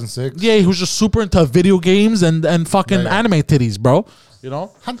 into 2006. yeah, he was just super into video games and fucking Yeah. anime titties, bro. You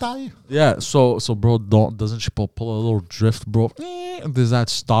know? Hentai. Yeah, so bro, doesn't she pull a little drift, bro? Does that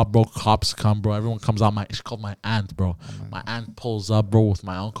stop, bro? Cops come, bro. Everyone comes out. She called my aunt, bro. My aunt pulls up, bro, with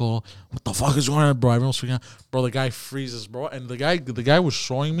my uncle. What the fuck is going on, bro? Everyone's freaking out. Bro, the guy freezes, bro. And the guy was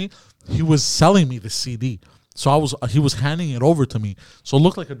showing me, he was selling me the CD. So he was handing it over to me. So it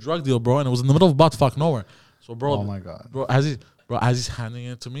looked like a drug deal, bro. And it was in the middle of buttfuck nowhere. So bro, Oh my God. bro, as he's handing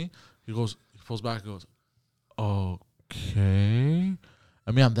it to me, he pulls back, and goes, okay.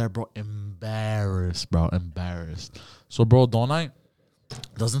 I mean, I'm there, bro, embarrassed. So, bro,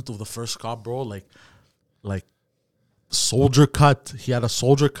 doesn't the first cop, bro, like soldier cut. He had a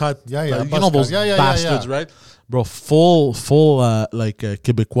soldier cut. Yeah, yeah, You buzz know those cut. Yeah, bastards, yeah. right? Bro, full, like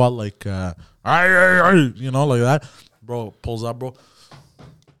Quebecois, like, "Aye," you know, like that. Bro, pulls up, bro.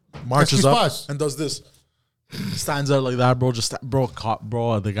 Marches up passe? and does this. Stands out like that, bro. Just, bro, caught,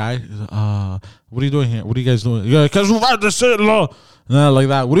 bro, the guy. What are you doing here? What are you guys doing? Yeah, because we've had to sit low. And then like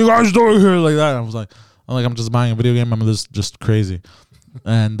that. What are you guys doing here? Like that. And I was like, I'm just buying a video game. I'm just crazy.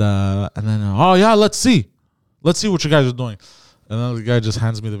 And then, oh yeah, let's see what you guys are doing. And then the guy just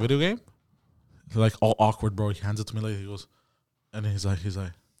hands me the video game. He's like all awkward, bro. He hands it to me like he goes, and he's like,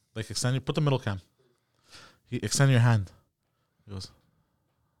 extend your, put the middle cam. He extend your hand. He goes,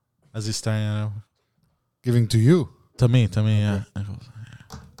 as he's staring at him. Giving to you. To me, yeah. I goes,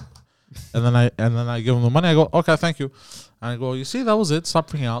 yeah. And then I give him the money. I go, okay, thank you. And I go, you see, that was it. Stop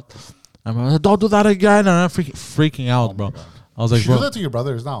freaking out. I'm like, don't do that again. And I'm freaking out, bro. I was like, She bro. do that to your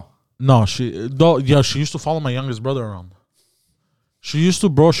brothers now. No, she used to follow my youngest brother around. She used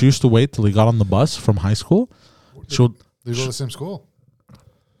to wait till he got on the bus from high school. She would, They go to the same school.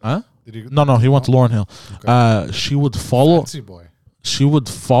 huh? Did you? No, he went to Lauren Hill. Okay. She would follow. Fancy boy. She would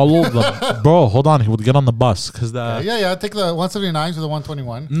follow the bro. Hold on, he would get on the bus because the Yeah. Take the 179 to the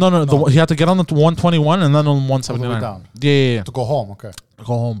 121 no. He had to get on the 121 and then on 179. down. Yeah. to go home. Okay. Go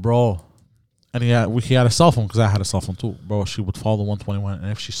home, bro. And he had a cell phone because I had a cell phone too, bro. She would follow the 121,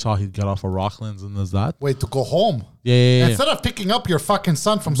 and if she saw he'd get off of Rocklands and there's that. Wait, to go home. Yeah. Instead of picking up your fucking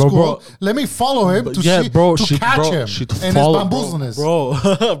son from Bro, school, bro. let me follow him to Yeah, see bro. to catch him She'd in his follow,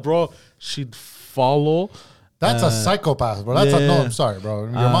 bamboozleness. bro. She'd follow. That's a psychopath, bro. That's yeah. no. I'm sorry, bro.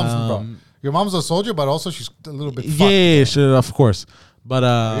 Your mom's a soldier, but also she's a little bit. Fucked. Yeah, sure, of course. But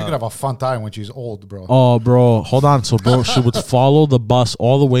You're gonna have a fun time when she's old, bro. oh, bro, hold on. So, bro, she would follow the bus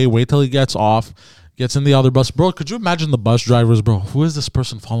all the way, wait till he gets off, gets in the other bus. Bro, could you imagine the bus drivers, bro? Who is this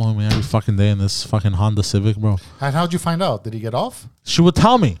person following me every fucking day in this fucking Honda Civic, bro? And how'd you find out? Did he get off? She would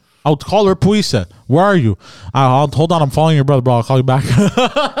tell me. I would call her, Puisa. Where are you? I'll hold on. I'm following your brother, bro. I'll call you back.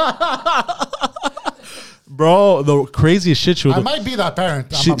 Bro, the craziest shit she would I do. might be that parent.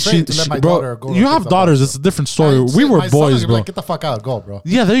 I'm afraid to let my bro, daughter go. you have daughters. It's a different story. We were boys, bro. Like, get the fuck out. Go, bro.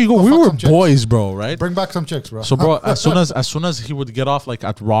 Yeah, there you go. We fuck were some chicks. boys, bro, right? Bring back some chicks, bro. So, bro, as soon as he would get off, like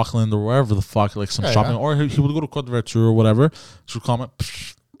at Rockland or wherever the fuck, like some shopping, or he would go to Côte d'Ouverture or whatever, she would call me.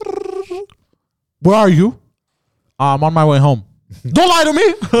 Where are you? I'm on my way home. Don't lie to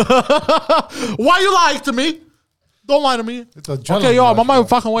me. Why you lying to me? Don't lie to me. It's a Okay, yo, I'm on my bro.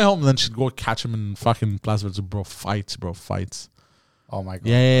 fucking way home. And then she'd go catch him in fucking Plaza Verde. Bro, fights. Oh my god.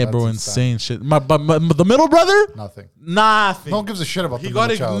 Yeah, That's bro, insane shit. But the middle brother? Nothing. Nothing. No one gives a shit about He the got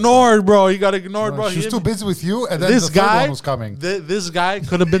middle child, ignored, bro. He got ignored, bro. bro. She was He- too busy with you, and then this the third guy one was coming. This guy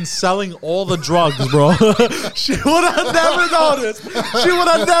could have been selling all the drugs, bro. She would have never noticed. She would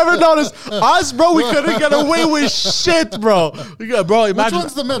have never noticed. Us, bro, we couldn't get away with shit, bro. Bro, Which imagine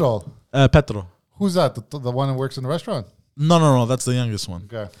one's the middle? Petro. Who's that? The one that works in the restaurant? No, that's the youngest one.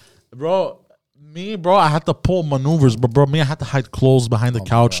 Okay. Bro, I had to pull maneuvers, but bro, I had to hide clothes behind the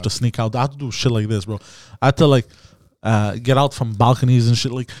couch to sneak out. I had to do shit like this, bro. I had to like get out from balconies and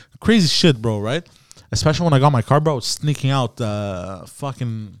shit, like crazy shit, bro, right? Especially when I got my car, bro, I was sneaking out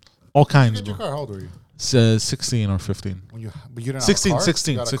fucking all kinds, Get your bro. car. How old were you? 16 or 15. But you didn't 16, have a car?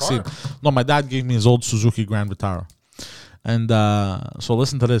 16, You got a 16. car? No, my dad gave me his old Suzuki Grand Vitara. And so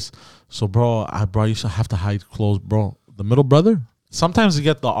listen to this. So, bro, I used to have to hide clothes, bro. The middle brother, sometimes you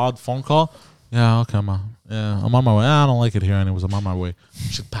get the odd phone call. Yeah, okay, ma. Yeah, I'm on my way. I don't like it here anyways. I'm on my way.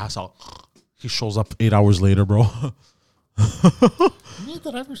 Should pass out. He shows up 8 hours later, bro. Me,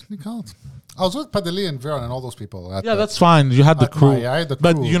 did I ever sneak out? I was with Padeli and Veron and all those people. Yeah, that's fine. You had the At crew. I had the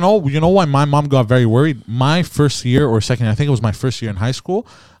But crew. you know why my mom got very worried? My first year or second year, I think it was my first year in high school,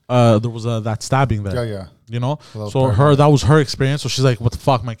 there was that stabbing there. Yeah. You know? Well, So that was her experience. So she's like, what the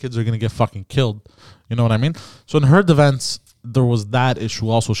fuck? My kids are going to get fucking killed. You know what I mean? So in her defense, there was that issue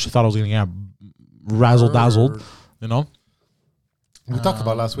also. She thought I was going to get razzle-dazzled. You know? We talked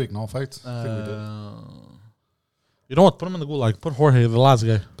about last week, no fights? I think we did. You know what? Put him in the gulag. Put Jorge, the last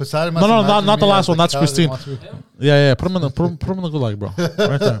guy. Poseidon No, must not imagine the me last as one. the That's cow that Christine. wants to- Yeah. Put him in the gulag, bro.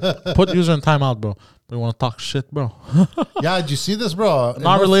 Right there. Put user in timeout, bro. We want to talk shit, bro. Yeah, did you see this, bro?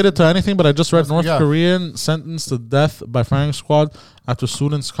 Not related to anything, but I just read North yeah. Korean sentenced to death by firing squad after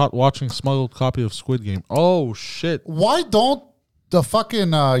students caught watching smuggled copy of Squid Game. Oh shit! Why don't the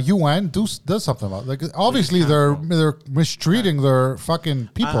fucking UN does something about it? Like, obviously they're mistreating their fucking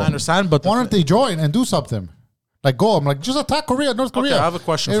people. I understand, but why don't they join and do something? Like go, I'm like just attack Korea, North Korea. Okay, I have a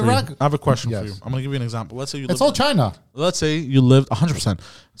question for Iraq. you. I have a question for Yes. you. I'm gonna give you an example. Let's say you It's lived all China. let's say you lived 100%.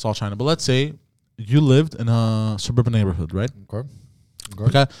 It's all China, but let's say you lived in a suburban neighborhood, right? Okay.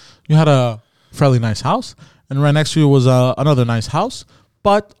 Okay, you had a fairly nice house, and right next to it was another nice house.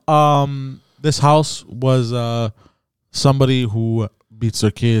 But this house was somebody who beats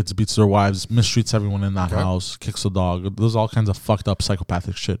their kids, beats their wives, mistreats everyone in that house, kicks a dog. There's all kinds of fucked up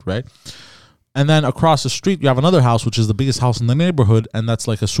psychopathic shit, right? And then across the street, you have another house, which is the biggest house in the neighborhood, and that's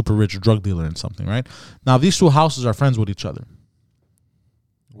like a super rich drug dealer and something, right? Now, these two houses are friends with each other.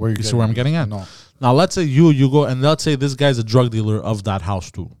 Where You see where I'm getting at? No. Now, let's say you go, and let's say this guy's a drug dealer of that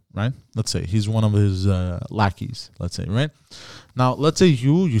house too, right? Let's say he's one of his lackeys, let's say, right? Now, let's say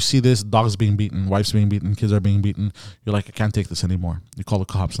you see this, dog's being beaten, wife's being beaten, kids are being beaten. You're like, I can't take this anymore. You call the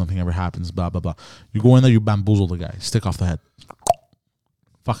cops, nothing ever happens, blah, blah, blah. You go in there, you bamboozle the guy, stick off the head,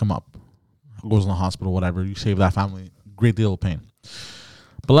 fuck him up. Goes in the hospital, whatever. You save that family great deal of pain.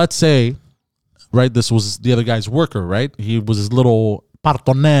 But let's say, right, this was the other guy's worker, right? He was his little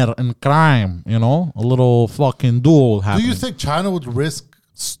partner in crime, you know, a little fucking duel happening. Do you think China would risk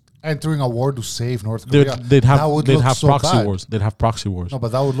entering a war to save North Korea? They'd have so proxy bad. wars. They'd have proxy wars. No,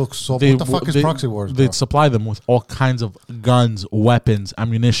 but that would look so. What the fuck is proxy wars? Bro? They'd supply them with all kinds of guns, weapons,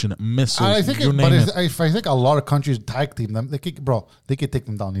 ammunition, missiles. I think, you name it. if I think a lot of countries tag team them, they could take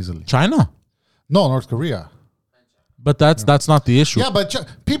them down easily. China, No, North Korea. but that's not the issue. Yeah, but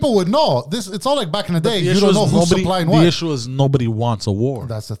people would know this. It's all like back in the day. The You issue don't is know who's supplying what. The issue is nobody wants a war.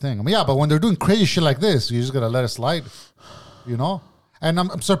 That's the thing. I mean, yeah, but when they're doing crazy shit like this, you just gotta let it slide, you know. And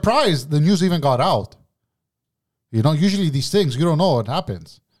I'm surprised the news even got out. You know, usually these things you don't know what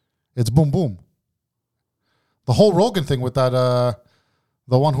happens. It's boom boom. The whole Rogan thing with that,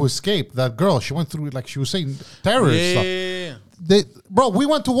 the one who escaped, that girl, she went through like she was saying terrorist stuff. Bro, we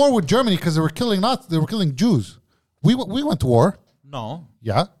went to war with Germany because they were killing Jews. We went to war. No,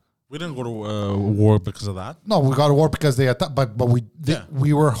 Yeah. we didn't go to war because of that. No, we got to war because they attacked, but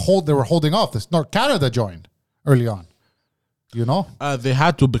they were holding off this. No, Canada joined early on. You know, They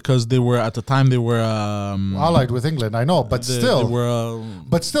had to because they were at the time they were allied with England. I know, but still, they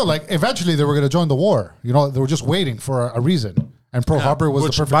were like eventually they were going to join the war. You know, they were just waiting for a reason. And Pearl Harbor was the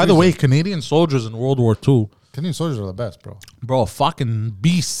which, perfect. by the reason. way, Canadian soldiers in World War II, Canadian soldiers are the best, bro. fucking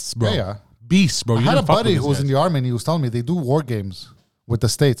beasts, bro. Yeah. Beasts, bro. I You had a didn't fuck buddy with who these was in guys. the army, and he was telling me they do war games with the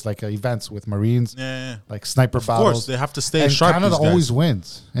States, like events with Marines, Yeah. like sniper Of battles. course, they have to stay And sharp. Canada these guys. always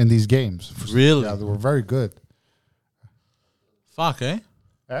wins in these games. Really? Yeah, they were very good. Fuck, eh?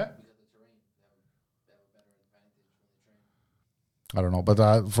 I don't know,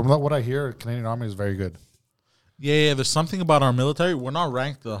 but from what I hear, Canadian Army is very good. Yeah, there's something about our military. We're not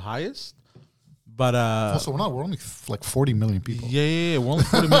ranked the highest, but Also, we're only like 40 million people. yeah. We're only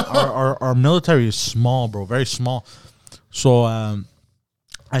 40 million. Our military is small, bro. Very small. So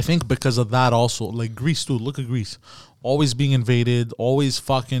I think because of that, also like Greece, dude. Look at Greece, always being invaded, always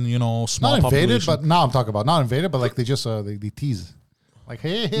fucking small. Not invaded, population. but now I'm talking about not invaded, but like they just they tease, like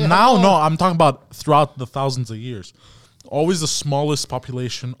hey. Now, hello. no, I'm talking about throughout the thousands of years. Always the smallest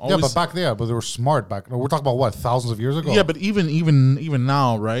population. Yeah, Always, but back there, but they were smart back. We're talking about what, thousands of years ago. yeah, but even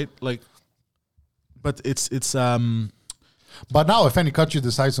now, right? Like, but it's But now, if any country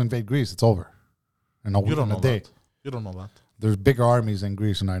decides to invade Greece, it's over. In you don't know a day. that. You don't know that. There's bigger armies in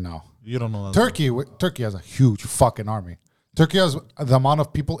Greece right now. You don't know that. Turkey has a huge fucking army. Turkey has the amount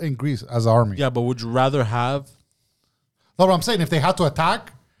of people in Greece as an army. Yeah, but would you rather have? No, what I'm saying, if they had to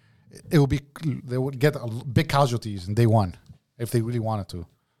attack, they would get big casualties in day one if they really wanted to.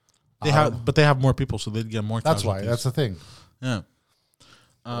 But they have more people, so they'd get more. That's why. casualties. That's the thing. Yeah.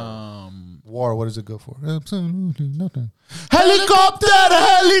 War, what does it go for? Absolutely nothing. Helicopter!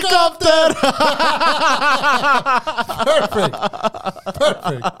 Perfect.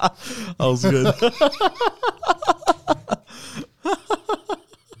 That was good.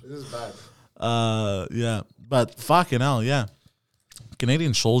 This is bad. Yeah, but fucking hell, yeah.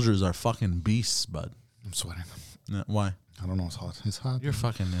 Canadian soldiers are fucking beasts, bud. I'm sweating. Yeah, why? I don't know. It's hot. It's hot. You're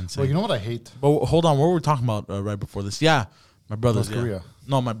fucking insane. Well, you know what I hate? But hold on, what were we talking about right before this? Yeah, my brothers. North Korea.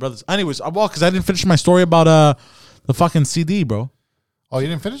 No, my brothers. Anyways, well, because I didn't finish my story about the fucking CD, bro. Oh, you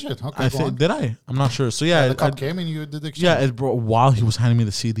didn't finish it? Okay, go on. Did I? I'm not sure. So yeah, The cop came and you did the exchange. yeah, bro. While he was handing me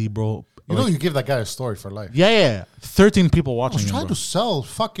the CD, bro. You know you give that guy a story for life. Yeah. 13 people I watching. was him, trying bro. to sell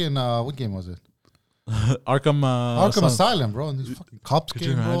fucking, what game was it? Arkham. Arkham Asylum, bro. And these fucking cops you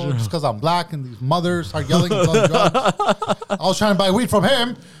came, bro. imagine? Just because I'm black and these mothers start yelling and selling drugs. I was trying to buy weed from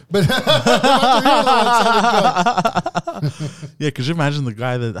him, but Yeah, could you imagine the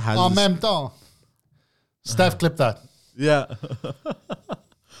guy that has? en this- même temps. Steph, clip that. Yeah.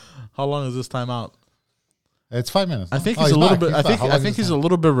 How long is this time out? It's 5 minutes. I think Oh, he's a little back. bit. I back. think How long I is think this he's a time?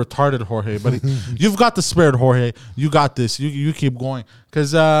 little bit retarded, Jorge. But you've got the spirit, Jorge. You got this. You keep going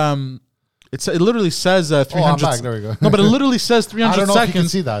because It literally says 300. I'm back. There we go. No, but it literally says 300 I don't know seconds. if you can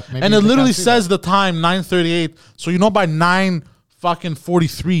see that. Maybe And you it literally can't see says the time 9:38. So by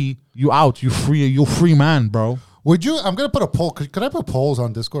 9:43 you out. You free man, bro. Would you? I'm gonna put a poll. Could I put polls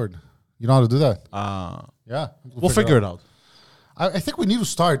on Discord? You know how to do that? Yeah, We'll figure it out. I think we need to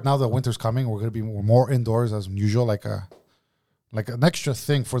start now that winter's coming. We're gonna be more indoors as usual, like an extra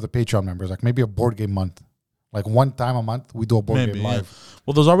thing for the Patreon members, like maybe a board game month, like one time a month we do a board game live. Yeah.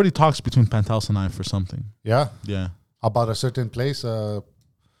 Well, there's already talks between Pantelis and I for something. Yeah, Yeah. about a certain place.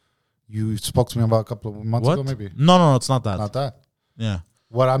 You spoke to me about a couple of months ago, maybe. No, it's not that. Not that. Yeah.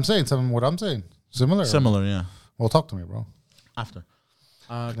 What I'm saying, similar. Similar, yeah. Well, talk to me, bro. After.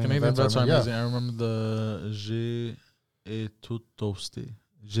 Canadian Canadian vets vets are are- amazing. I remember the J'ai et tout toasté.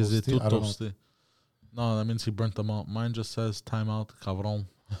 J'ai Toasté? tout I don't know. toasté. No, that means he burnt them out. Mine just says timeout, cabron.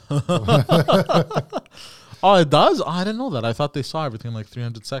 Oh, it does? Oh, I didn't know that. I thought they saw everything like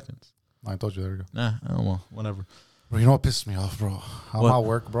 300 seconds. I told you. There we go. Nah, oh well, whatever. Bro, you know what pissed me off, bro? I'm What? at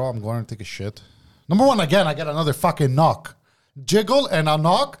work, bro. I'm going to take a shit. Number one, again, I get another fucking knock. Jiggle and a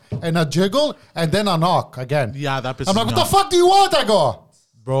knock and a jiggle and then a knock again. Yeah, that pisses I'm like, me what the off. fuck do you want? I go.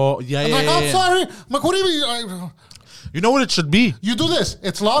 Bro, yeah, I'm yeah, like, yeah, I'm yeah. sorry. I'm like, what do you mean? You know what it should be? You do this.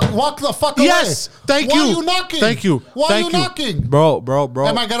 It's locked. Walk the fuck away. Yes, thank Why you. Why are you knocking? Thank you. Why Thank are you knocking? Bro.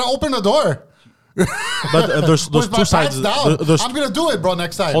 Am I going to open the door? But there's With my two sides. pants down. There's I'm going to do it, bro,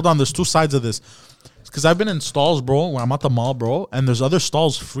 next time. Hold on, there's two sides of this. Because I've been in stalls, bro, when I'm at the mall, bro, and there's other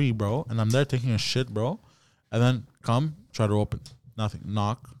stalls free, bro, and I'm there taking a shit, bro, and then try to open. Nothing.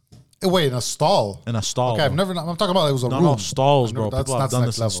 Knock. Wait, in a stall? In a stall. Okay, bro. I'm talking about it was a room. No, stalls, I've bro. never- People have that's done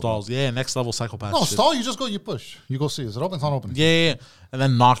next this in level, stalls. Yeah, next level psychopath No, shit. stall, you just go, you push. You go see. Is it open? It's not open. Yeah. And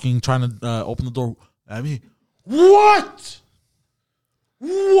then knocking, trying to open the door. I mean, what?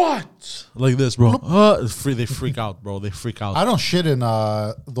 Like this, bro. They freak out, bro. They freak out. I don't shit in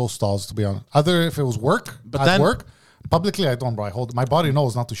those stalls, to be honest. Either if it was work, But at then- work, publicly I don't, bro. I hold my body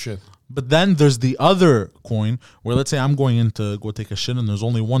knows not to shit. But then there's the other coin where, let's say I'm going in to go take a shit and there's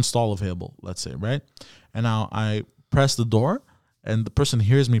only one stall available, let's say, right? And now I press the door and the person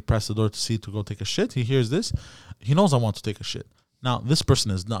hears me press the door to go take a shit. He hears this. He knows I want to take a shit. Now, this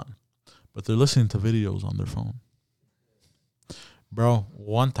person is done, but they're listening to videos on their phone. Bro,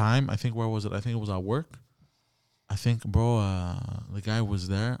 one time, I think, where was it? I think it was at work. I think, bro, the guy was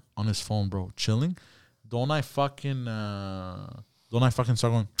there on his phone, bro, chilling. Don't I fucking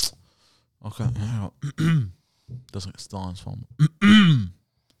start going, okay, doesn't still on his phone.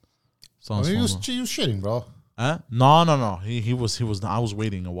 Still on I his mean, phone, you was shitting, bro. No. He was. I was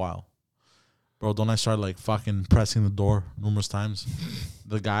waiting a while, bro. Don't I start like fucking pressing the door numerous times?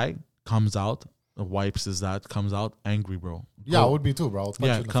 The guy comes out, wipes his that, comes out angry, bro. Yeah, I would be too, bro. I'll punch you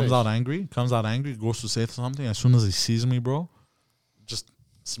Yeah, in the comes face. out angry, goes to say something. As soon as he sees me, bro, just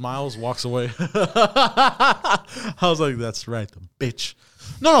smiles, walks away. I was like, that's right, bitch.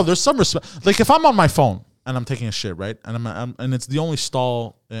 No, there's some respect. Like if I'm on my phone and I'm taking a shit, right, and and it's the only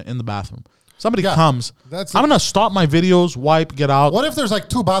stall in the bathroom. Somebody Yeah, comes. that's I'm gonna stop my videos, wipe, get out. What if there's like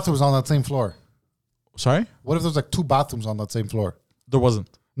two bathrooms on that same floor? Sorry, What if there's like two bathrooms on that same floor? there wasn't.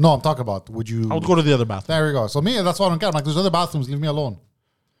 No, I'm talking about. Would you? I would go to the other bathroom. There we go. So me, that's why I don't care. I'm like, there's other bathrooms. Leave me alone.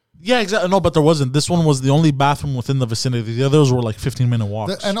 Yeah, exactly. No, but there wasn't. This one was the only bathroom within the vicinity. The others were like 15-minute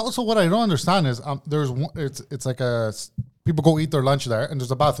walks. And also, what I don't understand is it's like people go eat their lunch there, and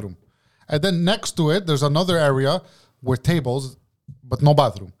there's a bathroom, and then next to it there's another area with tables, but no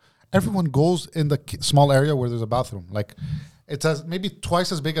bathroom. Everyone goes in the small area where there's a bathroom. Like it's maybe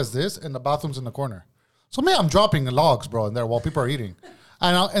twice as big as this, and the bathroom's in the corner. So me, I'm dropping logs, bro, in there while people are eating,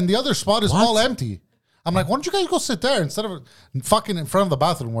 and the other spot is What? all empty. I'm like, why don't you guys go sit there instead of fucking in front of the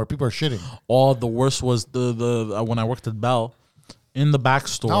bathroom where people are shitting? Oh, the worst was the when I worked at Bell, in the back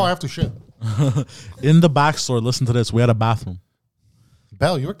store. Now I have to shit. In the back store, listen to this. We had a bathroom.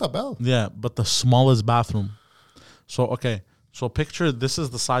 Bell, you worked at Bell. Yeah, but the smallest bathroom. So, okay. So picture this is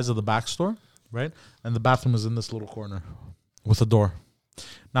the size of the back store, right? And the bathroom is in this little corner with a door.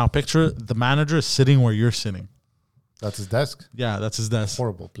 Now picture the manager is sitting where you're sitting. That's his desk. Yeah, that's his desk.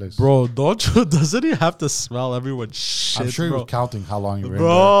 Horrible place. Bro, doesn't he have to smell everyone's shit, I'm sure he bro? was counting how long you were in there.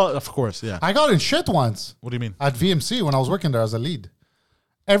 Bro, of course, yeah. I got in shit once What do you mean? at VMC when I was working there as a lead.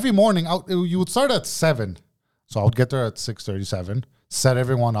 Every morning, you would start at 7. So I would get there at 6:37, set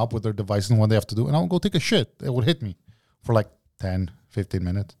everyone up with their device and what they have to do, and I would go take a shit. It would hit me for like 10, 15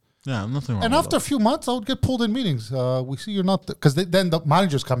 minutes. Yeah, nothing wrong And with after a few months, I would get pulled in meetings. We see you're not... Because then the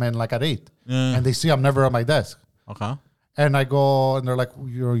managers come in like at 8, Yeah. and they see I'm never at my desk. that. Okay. And I go, and they're like,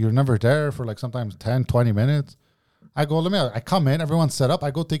 you're never there for like sometimes 10, 20 minutes. I go, I come in, everyone's set up.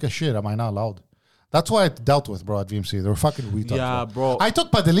 I go take a shit. Am I not allowed? That's why I dealt with, bro, at VMC. They were fucking retards. Yeah, bro. I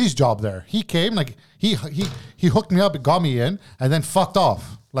took Padeli's job there. He came, like, he hooked me up, got me in, and then fucked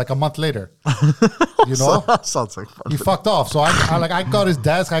off, like, a month later. You know? That sounds like fun. He fucked off. So I got his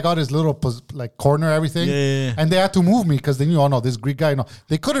desk, I got his little, like, corner, everything. Yeah. And they had to move me because they knew, oh, no, this Greek guy, no.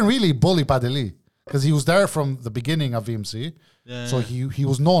 They couldn't really bully Padeli because he was there from the beginning of VMC. Yeah, So he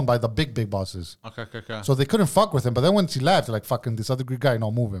was known by the big bosses. Okay. So they couldn't fuck with him. But then once he left, they're like, fucking this other Greek guy, no,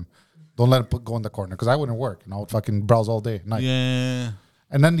 move him. Don't let him go in the corner. Because I wouldn't work. I would fucking browse all day, night. Yeah.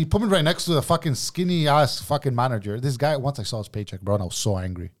 And then he put me right next to the fucking skinny ass fucking manager. This guy, once I saw his paycheck, bro, and I was so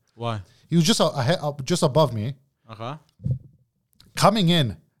angry. Why? He was just just above me, Okay. coming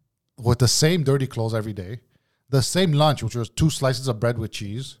in with the same dirty clothes every day, the same lunch, which was 2 slices of bread with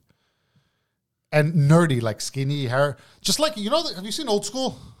cheese, and nerdy, like skinny hair. Just like, you know, have you seen Old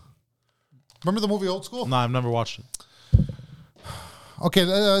School? Remember the movie Old School? No, I've never watched it.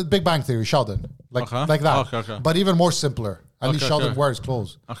 Okay, Big Bang Theory, Sheldon. Like that. Okay. But even more simpler. At least Sheldon okay. wears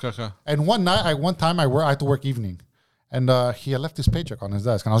clothes. Okay. And one time I had to work evening. And he had left his paycheck on his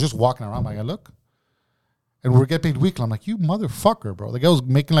desk. And I was just walking around like, look. And we're getting paid weekly. I'm like, you motherfucker, bro. The guy was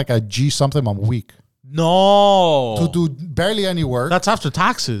making like a G something a week. No. To do barely any work. That's after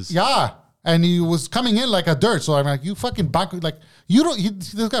taxes. Yeah. And he was coming in like a dirt. So I'm like, you fucking bank. Like, you don't,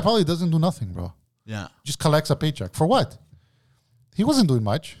 this guy probably doesn't do nothing, bro. Yeah. Just collects a paycheck. For what? He wasn't doing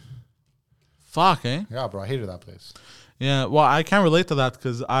much. Fuck, eh? Yeah, bro. I hated that place. Yeah. Well, I can't relate to that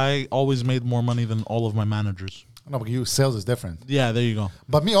because I always made more money than all of my managers. No, but sales is different. Yeah, there you go.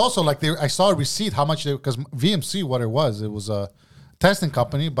 But me also, like, I saw a receipt how much because VMC, what it was a testing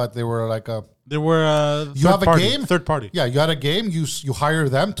company, but they were like a. They were You have a game, third party. Yeah, you had a game. You hire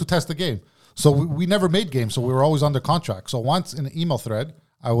them to test the game. So we never made games, so we were always under contract. So once in an email thread,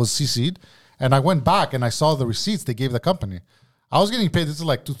 I was CC'd, and I went back and I saw the receipts they gave the company. I was getting paid. This is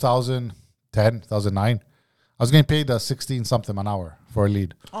like 2010, 2009. I was getting paid 16 something an hour for a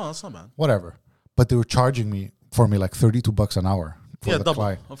lead. Oh, that's not bad. Whatever, but they were charging me like $32 an hour for the double,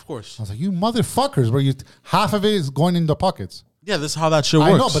 client. of course. I was like, you motherfuckers, where you half of it is going in their pockets. Yeah, this is how that shit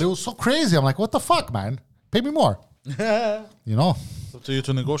works. I know, but it was so crazy. I'm like, what the fuck, man? Pay me more. You know? It's up to you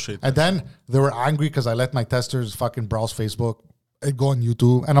to negotiate. And then they were angry because I let my testers fucking browse Facebook and go on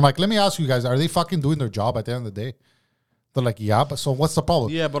YouTube. And I'm like, let me ask you guys, are they fucking doing their job at the end of the day? They're like, yeah, but so what's the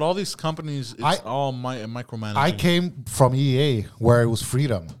problem? Yeah, but all these companies, it's all micromanaging. I came from EA where it was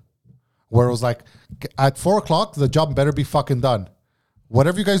freedom. Where it was like, at 4 o'clock, the job better be fucking done.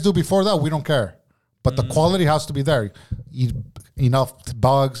 Whatever you guys do before that, we don't care. But the quality has to be there. Eat enough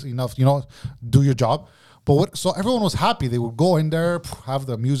bugs, enough, do your job. But so everyone was happy. They would go in there, have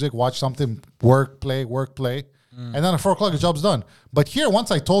the music, watch something, work, play. And then at 4 o'clock, the job's done. But here,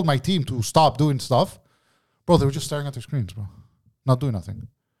 once I told my team to stop doing stuff, bro, they were just staring at their screens, bro. Not doing nothing.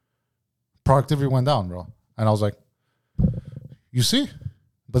 Productivity went down, bro. And I was like, you see?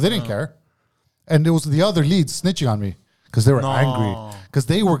 But they didn't care. And it was the other leads snitching on me because they were angry. Because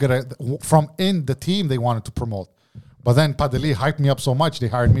they were from in the team, they wanted to promote. But then Padeli hyped me up so much, they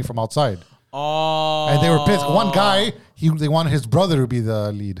hired me from outside. Oh. And they were pissed. One guy, they wanted his brother to be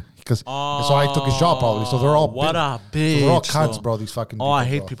the lead. So I took his job probably. So they're all what a bitch. So they're all cunts, bro. These fucking people, I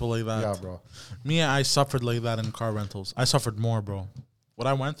hate bro. people like that. Yeah, bro. Me, I suffered like that in car rentals. I suffered more, bro. What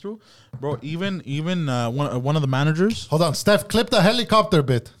I went through, bro. Even one of the managers. Hold on, Steph, clip the helicopter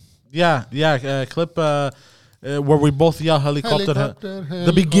bit. Yeah. Clip where we both yell helicopter. Helicopter.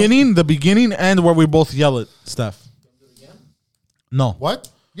 The beginning, and where we both yell it, Steph. No. What?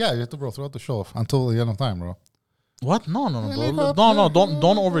 Yeah, you have to, bro, throughout the show until the end of time, bro. What? No, bro. No.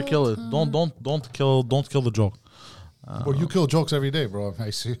 Don't overkill it. Don't kill the joke. Well, you kill jokes every day, bro. I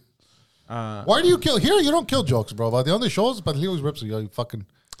see. Why do you kill here? You don't kill jokes, bro. But the other shows, but he always rips you. You fucking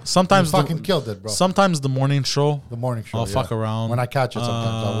killed it, bro. Sometimes the morning show. The morning show. I'll fuck around. When I catch it,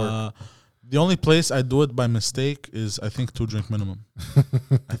 sometimes I work. The only place I do it by mistake is I think 2 drink minimum.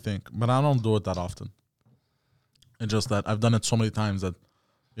 I think, but I don't do it that often. It's just that I've done it so many times that,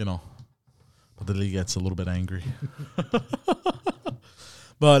 but the league gets a little bit angry.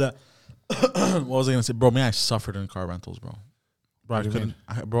 But what was I gonna say, bro? I suffered in car rentals, bro. I couldn't.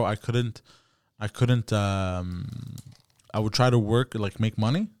 I would try to work, like make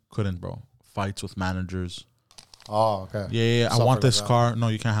money. Couldn't, bro. Fights with managers. Oh, okay. Yeah. I want this car. No,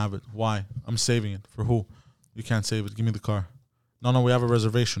 you can't have it. Why? I'm saving it. For who? You can't save it. Give me the car. No, we have a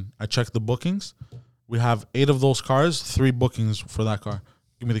reservation. I checked the bookings. We have 8 of those cars, 3 bookings for that car.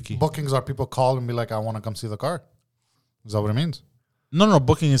 Give me the key. Bookings are people call and be like, I want to come see the car. Is that what it means? No.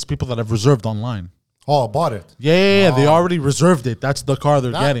 Booking is people that have reserved online. Oh, bought it. Yeah. They already reserved it. That's the car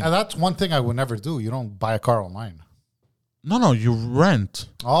they're getting. And that's one thing I would never do. You don't buy a car online. No, you rent.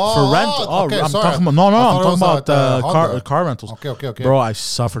 Oh, for rent. okay, I'm sorry. talking about I'm I thought it talking was about at, Honda. car rentals. Okay. Bro, I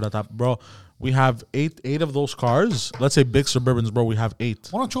suffered at that, bro. We have eight of those cars. Let's say big Suburbans, bro. We have 8.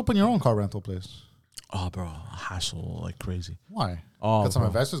 Why don't you open your own car rental place? Oh, bro, hassle like crazy. Why? Oh, Get some bro.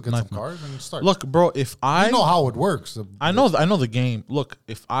 investors, get Nightmare. some cars, and start. Look, bro, if you know how it works. I know the game. Look,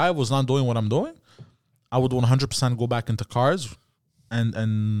 if I was not doing what I'm doing, I would 100% go back into cars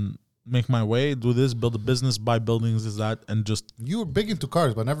and make my way, do this, build a business, buy buildings, this, that, and just... You were big into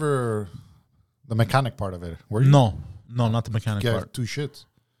cars, but never the mechanic part of it. Were you? No, not the mechanic Give part. 2 shits.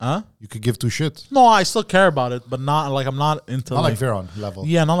 Huh? You could give 2 shits. No, I still care about it, but not like I'm not into Not like Veron level.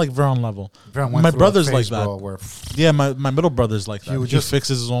 Yeah, not like Veron level. Veron went My through a brother's phase, like that. bro, where Yeah, my middle brother's like that. would He just-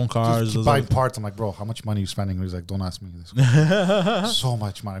 fixes his own cars. just keep does buying everything. parts. I'm like, bro, how much money are you spending? He's like, don't ask me this. So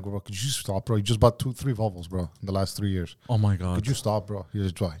much money, bro. Could you stop, bro? You just bought 3 Volvos, bro, in the last 3 years. Oh my god. Could you stop, bro? He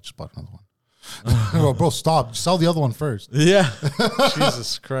just, I just bought another one. bro, stop. Sell the other one first. Yeah.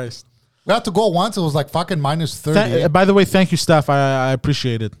 Jesus Christ. We had to go once. It was like fucking minus 30. By the way, thank you, Steph. I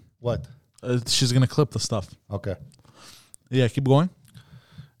appreciate it. What? She's gonna clip the stuff. Okay. Yeah, keep going.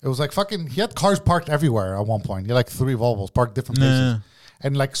 It was like fucking, he had cars parked everywhere at one point. He had like 3 Volvos parked different places. Nah.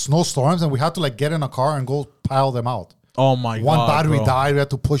 And like snowstorms, and we had to like get in a car and go pile them out. Oh my god. One battery bro. died. We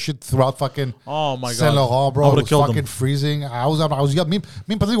had to push it throughout fucking Oh my Saint god. Laurent, I bro. It would've was killed fucking him. freezing. I was yelling. Me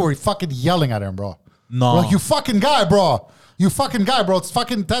and Patrick were fucking yelling at him, bro. No. We're like, you fucking guy, bro. You fucking guy, bro. It's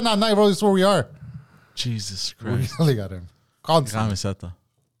fucking 10 at night, bro. This is where we are. Jesus We're Christ. yelling at him. Constantly. Camiseta.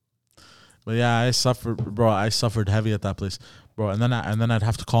 But yeah, I suffered, bro. I suffered heavy at that place, bro. And then I'd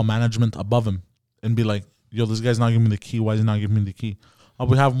have to call management above him and be like, "Yo, this guy's not giving me the key. Why is he not giving me the key?" Oh,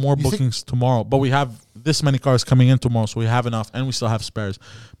 we have more bookings tomorrow, but we have this many cars coming in tomorrow, so we have enough, and we still have spares.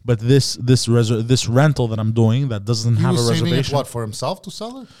 But this rental that I'm doing that doesn't He have a was saving it, reservation. what, for himself to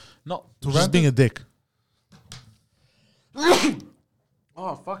sell it? No, To just rent being it? a dick.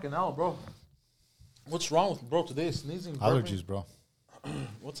 Oh fucking hell, bro! What's wrong with bro today? Sneezing, burping? Allergies, bro.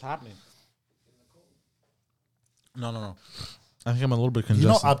 What's happening? No. I think I'm a little bit You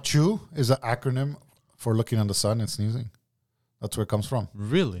know, congested. APCHU is an acronym for looking in the sun and sneezing. That's where it comes from.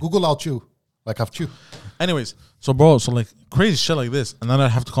 Really? Google APCHU, like APCHU. Anyways, so bro, like crazy shit like this, and then I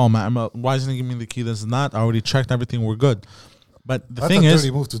have to call him. I'm like, why isn't he giving me the key? This and that. I already checked everything. We're good. But the That's thing a is,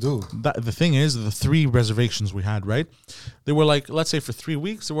 dirty move to do. the thing is, the 3 reservations we had, right? They were like, let's say for 3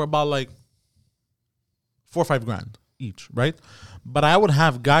 weeks, they were about like 4 or 5 grand each, right? But I would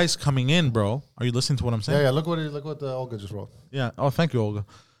have guys coming in, bro. Are you listening to what I'm saying? Yeah. Look what Olga just wrote. Yeah. Oh, thank you, Olga.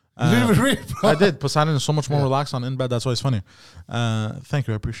 You didn't even read, bro. I did. Poseidon is so much more relaxed on in bed. That's why it's funny. Thank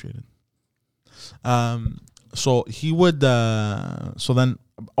you. I appreciate it. So he would. So then.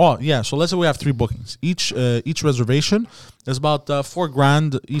 Oh yeah. So let's say we have 3 bookings. Each reservation is about 4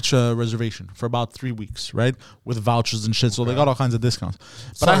 grand each reservation for about 3 weeks, right? With vouchers and shit. So they got all kinds of discounts.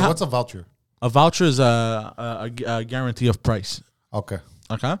 But Sorry, what's a voucher? a voucher is a guarantee of price. Okay.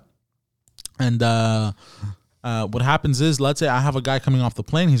 Okay. And what happens is, let's say I have a guy coming off the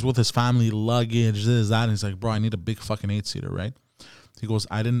plane. He's with his family, luggage, this, that. And he's like, bro, I need a big fucking 8-seater, right? He goes,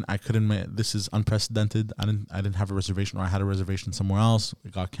 I couldn't, this is unprecedented. I didn't have a reservation, or I had a reservation somewhere else.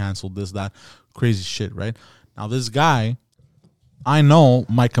 It got canceled, this, that. Crazy shit, right? Now, this guy, I know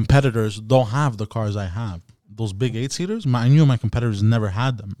my competitors don't have the cars I have. Those big 8-seaters, I knew my competitors never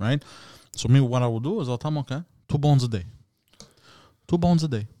had them, right? So me, what I will do is I'll tell them, okay, 2 bones a day. 2 bones a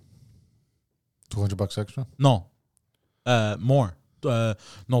day. $200 extra? No, more.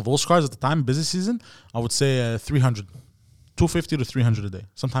 No, those cars at the time, busy season, I would say 300, 250 to 300 a day.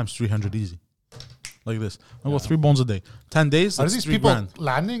 Sometimes 300 easy, like this. I go 3 bones a day. 10 days. Are That's these 3 people grand.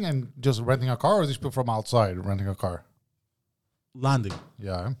 landing and just renting a car, or are these people from outside renting a car? Landing?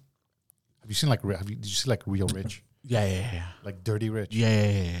 Yeah. Have you seen like? Did you see like Real Rich? Yeah. Like Dirty Rich?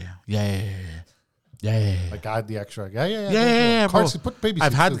 Yeah. Like add the extra. Yeah. Yeah, bro. Car seat, put baby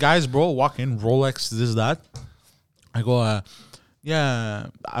I've seats had too. guys, bro, walk in, Rolex, this, that. I go, yeah,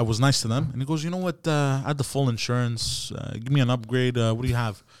 I was nice to them. And he goes, you know what? I had the full insurance. Give me an upgrade. What do you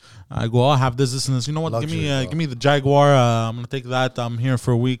have? I go, I have this, and this. You know what? Luxury, Give me the Jaguar. I'm going to take that. I'm here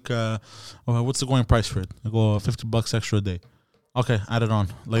for a week. What's the going price for it? I go, $50 extra a day. Okay, add it on.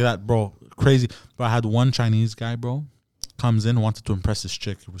 Like that, bro. Crazy. But I had one Chinese guy, bro, comes in, wanted to impress this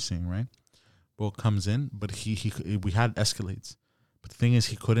chick we're seeing, right? Bro comes in, but we had Escalades. But the thing is,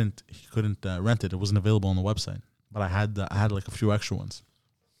 he couldn't rent it. It wasn't available on the website. But I had like a few extra ones.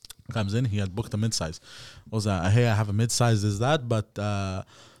 Comes in, he had booked a midsize. I was hey, I have a midsize, is that? But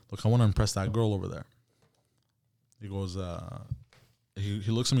look, I want to impress that girl over there. He goes, he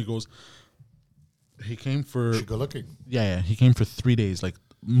looks at me, goes, he came for She good looking. yeah. He came for 3 days, like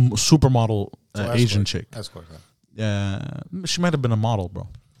supermodel So Asian escort. chick. Escort. Yeah. She might have been a model, bro.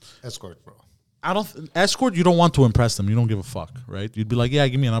 Escort, bro. I don't escort. You don't want to impress them. You don't give a fuck, right? You'd be like, yeah,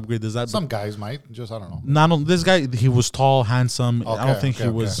 give me an upgrade. Does that? Some guys might. Just, I don't know. Not this guy. He was tall, handsome. I don't think he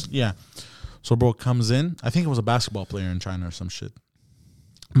was. Yeah. So bro comes in. I think it was a basketball player in China or some shit.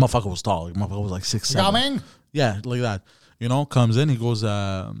 Motherfucker was tall. Motherfucker was like 6'7". Coming? Yeah, like that. You know, comes in. He goes,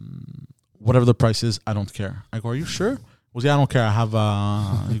 whatever the price is, I don't care. I go, are you sure? He goes, yeah, I don't care. I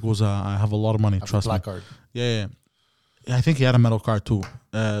have. He goes, I have a lot of money. Trust me. Black card. Yeah. I think he had a metal card too.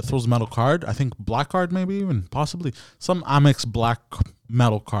 Throws a metal card. I think black card, maybe even possibly some Amex black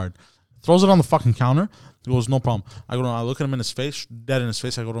metal card. Throws it on the fucking counter. He goes, no problem. I go, I look at him in his face, dead in his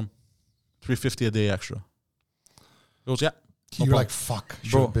face. I go to him, $350 a day extra. He goes, yeah. You're problem. like, fuck. You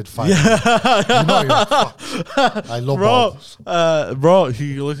should Bro. have bid 5. Yeah. You know, you're like, fuck. I lowballed. Bro,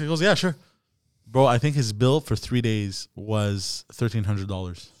 he goes, yeah, sure. Bro, I think his bill for 3 days was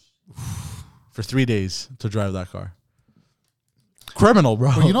 $1,300 for 3 days to drive that car. Criminal,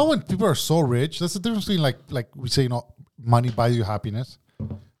 bro. But you know when people are so rich, that's the difference between like we say, money buys you happiness.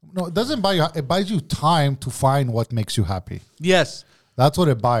 No, it doesn't buy you. It buys you time to find what makes you happy. Yes. That's what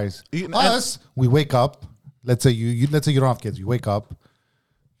it buys. And- Us, we wake up. Let's say you don't have kids. You wake up.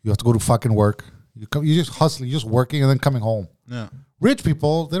 You have to go to fucking work. You just hustling. You're just working and then coming home. Yeah. Rich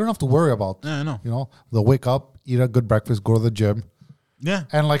people, they don't have to worry about. Yeah, I know. You know, they'll wake up, eat a good breakfast, go to the gym, Yeah.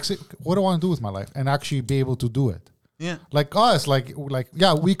 and like say, what do I want to do with my life, and actually be able to do it. Yeah. Like us, like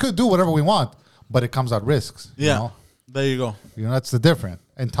yeah, we could do whatever we want, but it comes at risks. Yeah. There you go. That's the difference.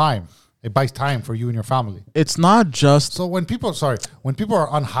 And time, it buys time for you and your family. It's not just So when people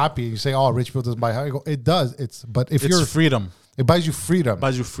are unhappy, you say, "Oh, rich people doesn't buy." It does. But if it's freedom. it buys you freedom,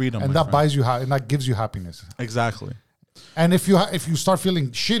 Buys you freedom. and my that friend. buys you and that gives you happiness. Exactly. And if you start feeling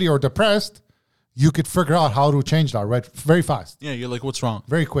shitty or depressed, you could figure out how to change that very fast, Yeah, you're like, what's wrong?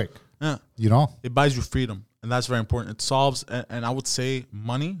 very quick. Yeah. You know. It buys you freedom. And that's very important. It solves, and I would say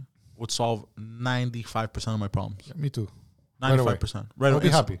money would solve 95% of my problems. Me too. 95%. Right I'll away. be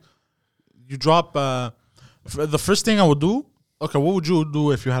happy. You drop, the first thing I would do, okay, what would you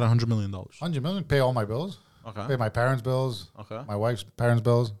do if you had $100 million? 100 million, pay all my bills, Okay. pay my parents' bills, Okay. my wife's parents'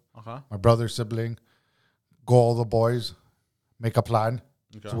 bills, Okay. my brother's sibling, go all the boys, make a plan,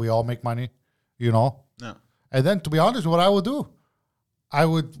 Okay. so we all make money, you know. Yeah. And then, to be honest, what I would do, I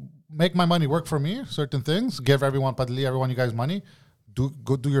would make my money work for me, certain things, give everyone, Padli, everyone you guys money,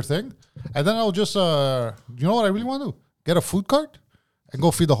 go do your thing. And then I'll just, you know what I really want to do? Get a food cart and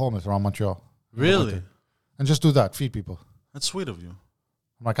go feed the homeless around Montreal. Really? And just do that, feed people. That's sweet of you.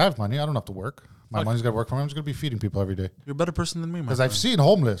 I'm like, I have money, I don't have to work. My money's going to work for me. I'm just going to be feeding people every day. You're a better person than me, man. Because I've seen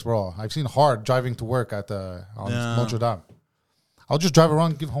homeless, bro. I've seen hard driving to work on Yeah. Notre Dame. I'll just drive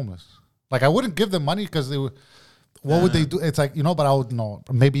around and give homeless. Like, I wouldn't give them money because they would. What would they do? It's like, but I would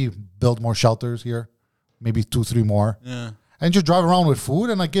maybe build more shelters here, maybe 2-3 more, Yeah. and just drive around with food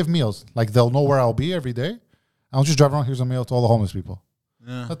and like give meals. Like they'll know where I'll be every day. I'll just drive around. Here's a meal to all the homeless people.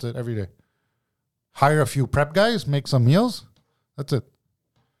 Yeah. That's it every day. Hire a few prep guys, make some meals. That's it.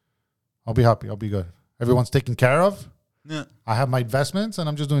 I'll be happy. I'll be good. Everyone's taken care of. Yeah. I have my investments, and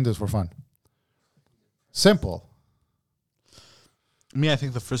I'm just doing this for fun. Simple. Me, I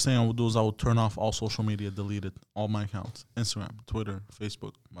think the first thing I would do is I would turn off all social media, delete it, all my accounts, Instagram, Twitter,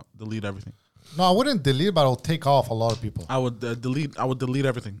 Facebook, delete everything. No, I wouldn't delete, but I'll take off a lot of people. I would delete. I would delete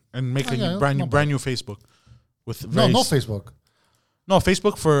everything and make Oh, yeah, a brand no new Facebook with No, very no Facebook. No,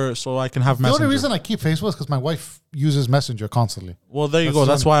 Facebook so I can have The Messenger. only reason I keep Facebook is because my wife uses Messenger constantly. Well, there you That's go. the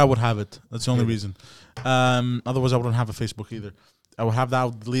That's only- why I would have it. That's the only reason. Otherwise, I wouldn't have a Facebook either. I would have that. I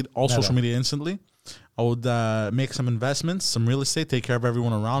would delete all Never. social media instantly. I would make some investments, some real estate, take care of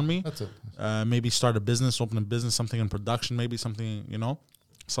everyone around me. That's it. Maybe start a business, open a business, something in production, maybe something,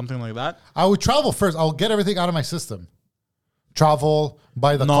 something like that. I would travel first. I'll get everything out of my system. Travel,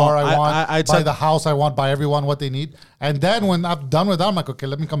 buy the No, car I want, I'd buy say- the house I want, buy everyone what they need. And then when I'm done with that, I'm like, okay,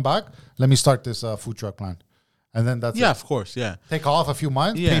 let me come back. Let me start this food truck plan. And then that's Yeah, it. of course. Yeah. Take off a few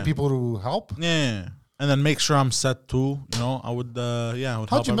months, Yeah. pay people to help. Yeah. And then make sure I'm set too. I would, I would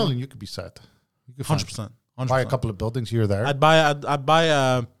help 100 million, you could be set. You could 100%. 100%. buy a couple of buildings here or there. I'd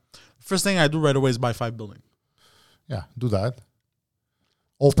buy, first thing I do right away is buy 5 buildings. Yeah, do that.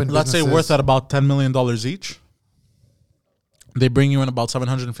 Open Let's say businesses. worth at about $10 million each. They bring you in about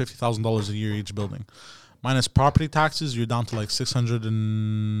 $750,000 a year each building. Minus property taxes, you're down to like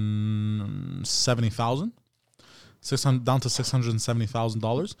 $670,000. Down to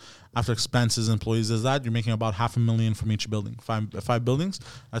 $670,000. After expenses, employees, is that you're making about $500,000 from each building. Five buildings.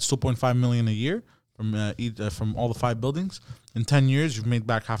 That's $2.5 million a year from all the 5 buildings. In 10 years, you've made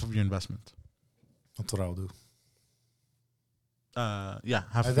back half of your investment. That's what I'll do. Yeah,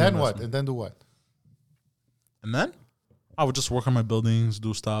 half. And of then your what? investment. And then do what? And then I would just work on my buildings,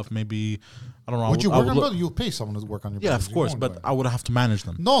 do stuff. Maybe I don't know. Would you I work would on look- building? You'll pay someone to work on your Yeah, buildings. of You course, won't but do it. I would have to manage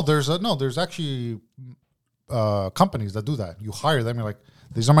them. No, there's actually companies that do that. You hire them. You're like,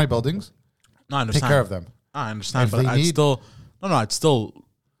 these are my buildings. No, I Take understand. care of them. I understand, If but they I'd need- still I'd still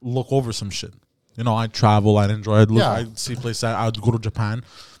look over some shit. You know, I'd travel, I'd enjoy it. Look, Yeah. I'd see places. I'd go to Japan.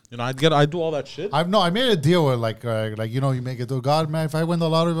 You know, I'd do all that shit. I made a deal with like you make it to God, man. If I win the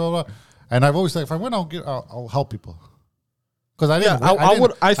lottery, blah blah, blah. And I've always said if I win, I'll help people. Because I didn't. Yeah,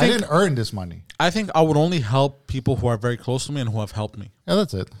 I think- didn't earn this money. I think I would only help people who are very close to me and who have helped me. Yeah,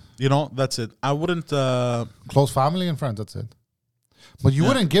 that's it. You know, that's it. I wouldn't. Close family and friends. That's it. But you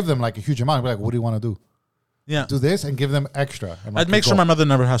wouldn't give them like a huge amount. You'd be like, what do you want to do? Yeah, Do this and give them extra. And I'd make sure my mother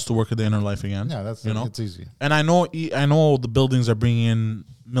never has to work a day in her life again. Yeah, that's you know. it's easy. And I know the buildings are bringing in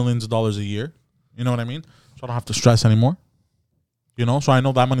millions of dollars a year. You know what I mean? So I don't have to stress anymore. You know, so I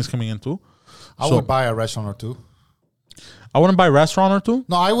know that money's coming in too. I So- would buy a restaurant or two. I wouldn't buy a restaurant or two.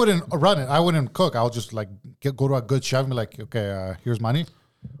 No, I wouldn't run it. I wouldn't cook. I would just like go to a good chef and be like, okay, here's money.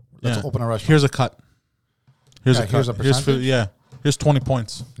 Let's Yeah. open a restaurant. Here's a cut. Here's Yeah, a cut. here's a percentage? Here's 20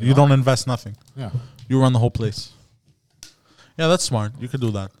 points. You don't invest nothing. Yeah. You run the whole place. Yeah, that's smart. You could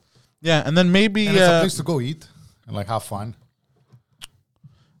do that. Yeah, and then maybe And it's a place to go eat and like have fun.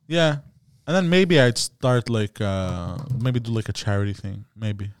 yeah, and then maybe I'd start like maybe do like a charity thing.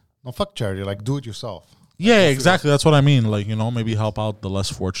 Maybe. No, fuck charity. Like do it yourself. Yeah, exactly. That's what I mean. Like, you know, maybe help out the less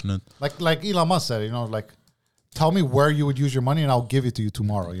fortunate. Like Elon Musk said, you know, like tell me where you would use your money and I'll give it to you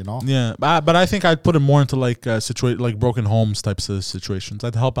tomorrow. You know. Yeah, but I think I'd put it more into like like broken homes types of situations.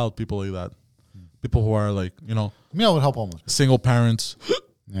 I'd help out people like that. People who are like, you know, Me, I would help homeless. single parents,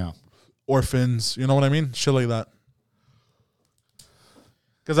 Yeah. orphans, you know what I mean? Shit like that.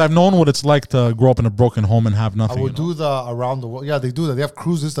 Because I've known what it's like to grow up in a broken home and have I nothing. would you know? do the around the world. Yeah, they do that. They have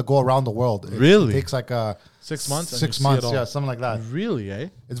cruises that go around the world. Really? It takes like 6 months. and 6 you see months. it all. Yeah, something like that. Really, eh?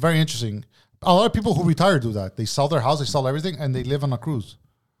 It's very interesting. A lot of people who retire do that. They sell their house, they sell everything, and they live on a cruise.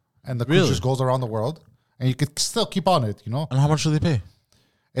 And the cruise Really? just goes around the world, and you could still keep on it. You know, And how much do they pay?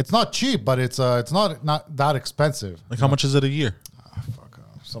 it's not cheap, but it's not that expensive. Like, how much is it a year? Fuck,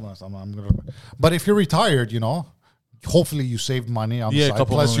 I'm gonna. But if you're retired, you know, hopefully you saved money on Yeah, a the side.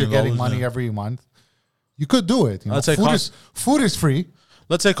 couple Plus, you're $1 getting million, money yeah. every month. You could do it. You know? Let's say food is free.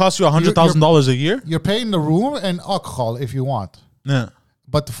 Let's say it costs you $100,000 a year. You're paying the room and alcohol if you want. Yeah.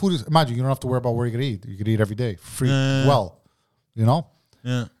 But the food is, imagine, you don't have to worry about where you're going to eat. You can eat every day, free, Yeah. well, you know?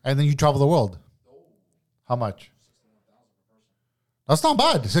 Yeah. And then you travel the world. How much? That's not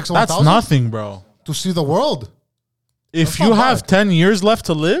bad. 61,000 That's nothing, bro. to see the world. If That's you not have bad. 10 years left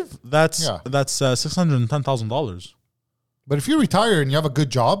to live, that's Yeah. $610,000. But if you retire and you have a good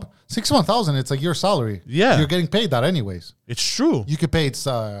job, 61,000, it's a year salary. Yeah. You're getting paid that anyways. It's true. You could pay it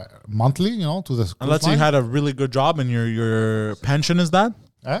monthly, you know, to the cruise Unless you line. had a really good job and your pension is that.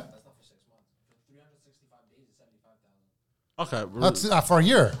 Eh? Okay. That's for a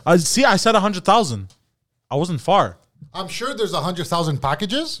year. See, I said 100,000. I wasn't far. I'm sure there's 100,000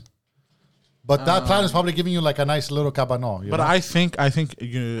 packages, but that plan is probably giving you like a nice little cabano. But I think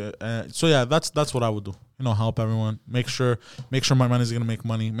you. So yeah, that's what I would do. You know, help everyone. Make sure my money's gonna make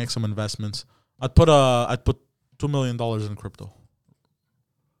money. Make some investments. I'd put $2 million in crypto.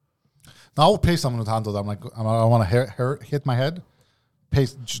 Now I will pay someone to handle that. I'm like, I want to hit my head. Pay.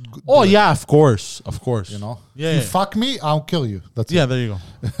 Oh yeah, of course. You know. Yeah. You Yeah. fuck me, I'll kill you. That's Yeah, it. there you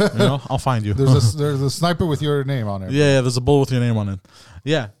go. You know, I'll find you. There's a sniper with your name on it. Yeah, there's a bull with your name on it.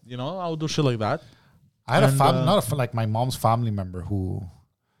 Yeah, you know, I would do shit like that. I had And, like my mom's family member who,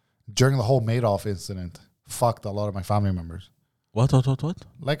 during the whole Madoff incident, fucked a lot of my family members. What?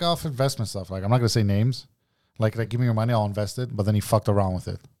 Like off investment stuff. Like I'm not gonna say names. Like give me your money, I'll invest it. But then he fucked around with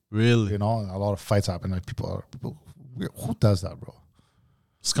it. Really? You know, a lot of fights happen. Like people, who does that, bro?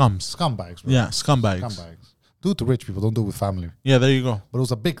 Scums. Scumbags, bro. Yeah, scumbags. Scumbags. Do it to rich people. Don't do it with family. Yeah, there you go. But it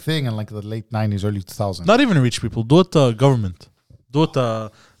was a big thing in like the late 90s, early 2000s. Not even rich people. Do it to government. Do it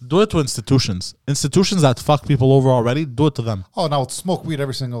to institutions. Institutions that fuck people over already. Do it to them. Oh, now it's smoke weed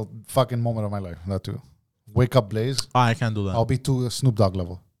every single fucking moment of my life. That too. Wake up, Blaze. I can't do that. I'll be to Snoop Dogg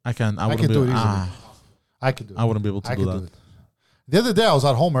level. I can't. I I wouldn't can be. do it easily. Ah, I could do it. I wouldn't be able to I do could that. do it. The other day I was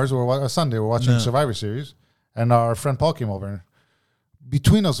at Homer's. Sunday. We're watching Yeah. Survivor Series, and our friend Paul came over.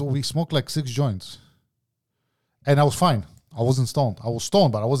 Between us, we smoked like 6 joints, and I was fine. I wasn't stoned. I was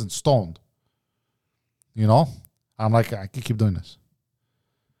stoned, but I wasn't stoned. You know, I'm like I can keep doing this.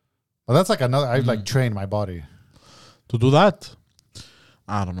 But that's like another. I like train my body. To do that,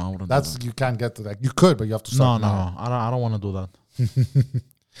 I don't know. I wouldn't. That's you can't get to that. You could, but you have to do that. start. No. now. I don't want to do that.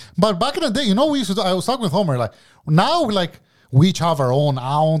 But back in the day, you know, we used to. I was talking with Homer. Like now, like We each have our own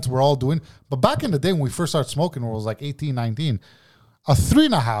ounce. We're all doing. But back in the day when we first started smoking, when I was like 18, 19, a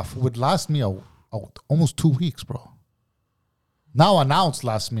 3.5 would last me almost 2 weeks, bro. Now an ounce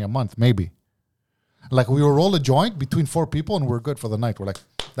lasts me a month, maybe. Like we will roll a joint between 4 people and we're good for the night. We're like,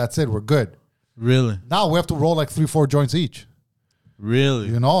 that's it, we're good. Really? Now we have to roll like 3-4 joints each. Really?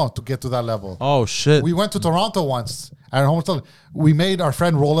 You know, to get to that level. Oh shit. We went to Toronto once and we made our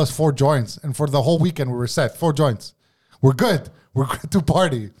friend roll us 4 joints. And for the whole weekend we were set. 4 joints. We're good. We're good to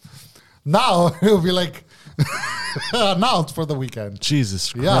party. Now it'll be like an ounce for the weekend.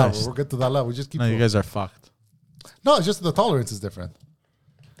 Jesus Christ. Yeah, we're good to that level. We just keep No, you going. guys are fucked. No, it's just the tolerance is different.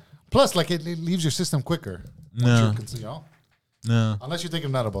 Plus, like it leaves your system quicker. No. You know? No. Unless you take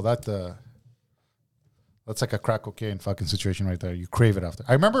an edible, that's like a crack cocaine fucking situation right there. You crave it after.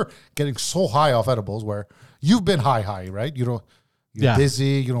 I remember getting so high off edibles where you've been high, right? You're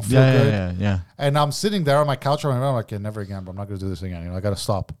dizzy, you don't feel good. Yeah. And I'm sitting there on my couch, and I'm like, never again, but I'm not going to do this again. You know, I got to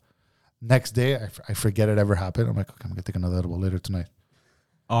stop. Next day, I forget it ever happened. I'm like, okay, I'm going to take another edible later tonight.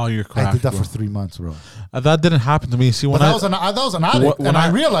 Oh, you're cracked. I did that bro. for 3 months, bro. That didn't happen to me. See, when But that was an addict, when and I I-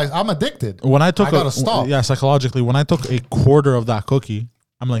 realized I'm addicted. when I took I gotta stop. Yeah, psychologically, when I took a quarter of that cookie,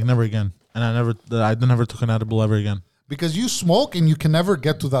 I'm like, never again. And I never took an edible ever again. Because you smoke and you can never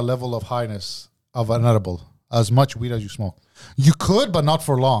get to that level of highness of an edible, as much weed as you smoke. You could, but not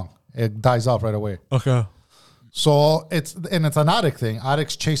for long. It dies out right away. Okay. So it's an addict thing.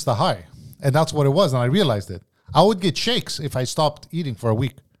 Addicts chase the high. And that's what it was. And I realized it. I would get shakes if I stopped eating for a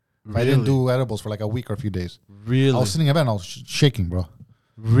week. If I didn't do edibles for like a week or a few days. Really? I was sitting in bed and I was shaking, bro.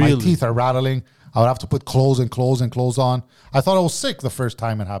 Really? My teeth are rattling. I would have to put clothes on. I thought I was sick the first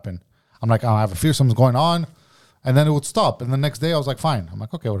time it happened. I'm like, I have a fear something's going on. And then it would stop. And the next day I was like, fine. I'm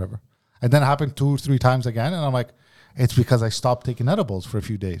like, okay, whatever. And then it happened 2-3 times again. And I'm like, it's because I stopped taking edibles for a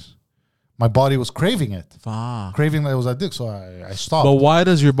few days. My body was craving it. Fuck. Craving that it was addictive. So I stopped. But why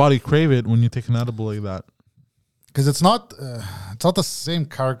does your body crave it when you take an edible like that? Because it's not the same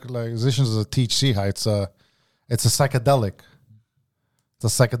characterizations as a THC high. It's a psychedelic.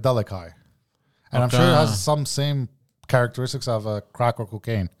 It's a psychedelic high. And I'm sure it has some same characteristics of crack or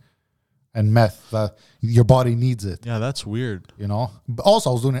cocaine and meth. That your body needs it, Yeah, that's weird. you know? But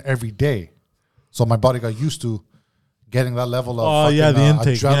also, I was doing it every day. So my body got used to getting that level of the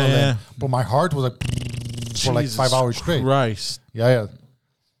intake. adrenaline. Yeah. But my heart was like for like 5 hours straight. Christ. Yeah.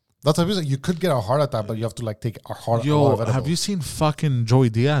 That's a reason you could get a heart attack, but you have to like take a lot Yo, of edibles. have you seen fucking Joey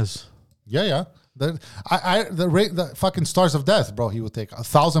Diaz? Yeah. The fucking Stars of Death, bro. He would take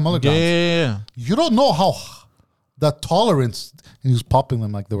 1,000 milligrams. Yeah. You don't know how the tolerance. He was popping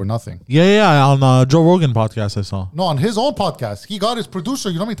them like they were nothing. Yeah. On Joe Rogan podcast, I saw. No, on his own podcast, he got his producer.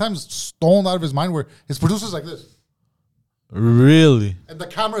 You know how many times stoned out of his mind where his producer's like this, Really? and the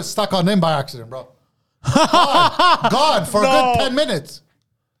camera is stuck on him by accident, bro. Gone for a good 10 minutes.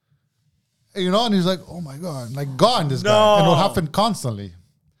 You know, and he's like, "Oh my god!" Like gone, this guy, and it'll happen constantly.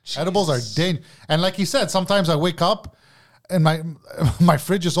 Edibles are dangerous, and like he said, sometimes I wake up and my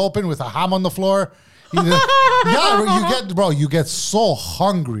fridge is open with a ham on the floor. You get so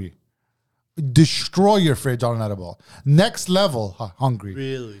hungry. Destroy your fridge on an edible. Next level hungry.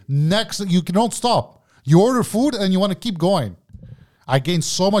 Really? You don't stop. You order food and you want to keep going. I gained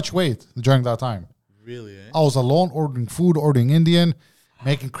so much weight during that time. Really? Eh? I was alone ordering food, ordering Indian,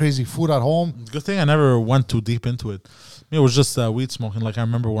 making crazy food at home. Good thing I never went too deep into it. It was just weed smoking. Like I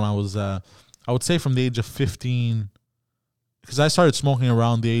remember when I was, I would say from the age of 15, because I started smoking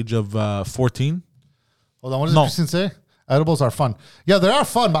around the age of 14. Hold on, what does Christian say? Edibles are fun. Yeah, they are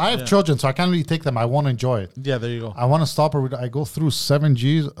fun, but I have children, so I can't really take them. I won't enjoy it. Yeah, there you go. I want to stop her. I go through 7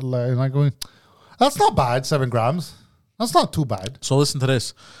 Gs, and I go, that's not bad, 7 grams. That's not too bad. So listen to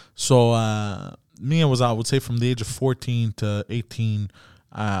this. So me, I would say from the age of 14 to 18,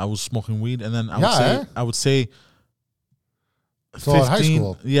 I was smoking weed, and then I would say so 15, in high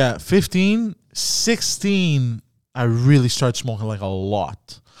school. Yeah, 15, 16, I really started smoking like a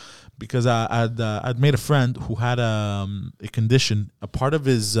lot. Because I'd made a friend who had a condition. A part of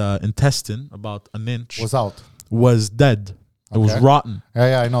his intestine, about an inch, was dead. It was rotten.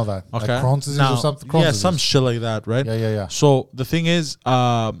 Yeah, I know that. Okay, like Crohn's disease or something. Crohn's disease. Some shit like that, right? Yeah. So the thing is,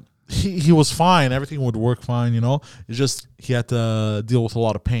 he was fine. Everything would work fine. You know, it's just he had to deal with a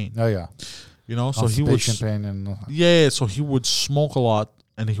lot of pain. Yeah. You know, so he would pain and so he would smoke a lot,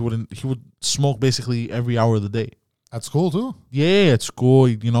 and he would smoke basically every hour of the day. At school too? Yeah, at school,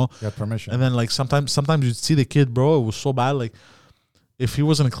 you know. You had permission. And then like sometimes you'd see the kid, bro, it was so bad. Like if he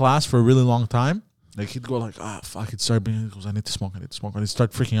was in class for a really long time, like he'd go like, fuck, he'd start being, he goes, I need to smoke. And he'd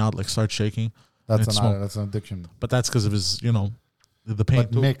start freaking out, like start shaking. That's an addiction. But that's because of his, you know, the pain.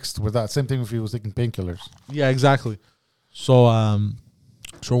 But mixed with that. Same thing if he was taking painkillers. Yeah, exactly. So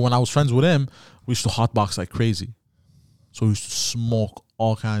when I was friends with him, we used to hotbox like crazy. So we used to smoke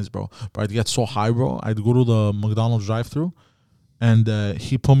all kinds, bro. But I'd get so high, bro. I'd go to the McDonald's drive-thru, and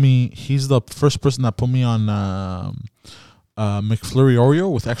he's the first person that put me on McFlurry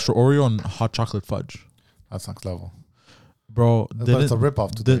Oreo with extra Oreo and hot chocolate fudge. That's next level. Bro, That's a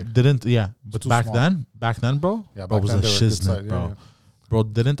ripoff today. But too back small. then, bro, Yeah, bro, back it was then a they were good shiznit, size, bro. yeah. Bro,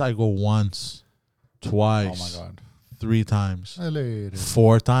 didn't I go once, Oh twice, my god. 3 times, Lady.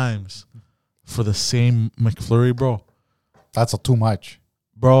 4 times for the same McFlurry, bro? That's a too much.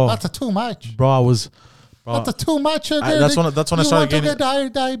 Bro, That's a too much. bro, I was, bro. That's a too much. That's when I started gaining.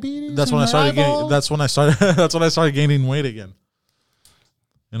 Diabetes. That's when I started gaining. That's when I started. That's when I started gaining weight again.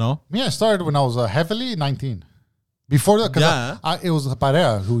 You know? Me, I started when I was heavily 19. Before that, because Yeah. it was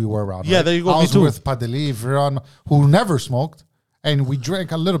Parea who we were around. Yeah, right? there you go, I me was too. with Padeli, Viran, who never smoked, and we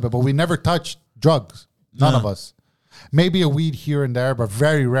drank a little bit, but we never touched drugs. None of us. Maybe a weed here and there, but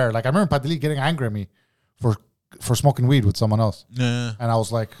very rare. Like I remember Padeli getting angry at me for smoking weed with someone else, Yeah. and I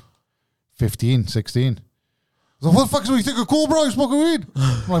was like 15, 16. I was like, what the fuck? So you think you're cool, bro? You smoking weed?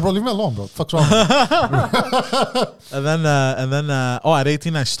 I'm like, bro, leave me alone, bro. What the fuck's wrong with you? And then, at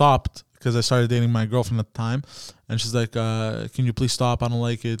 18, I stopped because I started dating my girlfriend at the time, and she's like, "Can you please stop? I don't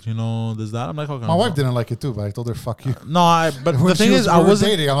like it. You know, there's that." I'm like, "Okay." My wife didn't like it too, but I told her, fuck you. No, but When the thing we is, I were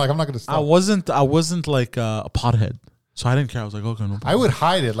wasn't. dating. I'm like, I'm not gonna stop. I wasn't like a pothead, so I didn't care. I was like, okay, no problem. I would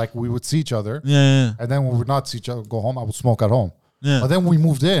hide it. Like we would see each other, Yeah. and then when we would not see each other, go home. I would smoke at home. Yeah. But then we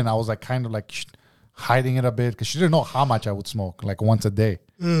moved in. I was like kind of like hiding it a bit because she didn't know how much I would smoke, like once a day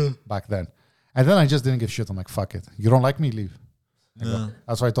back then. And then I just didn't give shit. I'm like, fuck it. You don't like me, leave. I go,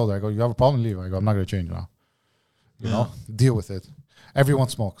 that's what I told her. I go, you have a problem, leave. I go, I'm not gonna change now. You know, deal with it. Everyone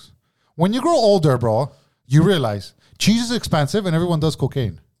smokes. When you grow older, bro, you realize cheese is expensive and everyone does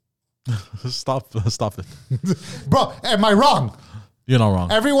cocaine. Stop it. Bro, am I wrong? You're not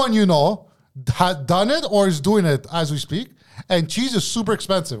wrong. Everyone you know had done it or is doing it as we speak. And cheese is super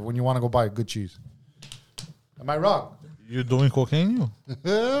expensive when you want to go buy good cheese. Am I wrong? You're doing cocaine, you?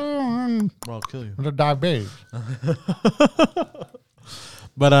 The Bro, I'll kill you. diabetes.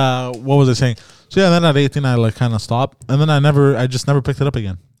 But what was I saying? So yeah, then at 18 I like kind of stopped, and then I just never picked it up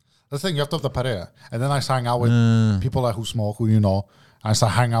again. That's the thing, you have to have the parea. And then I hang out with people who smoke, who you know. I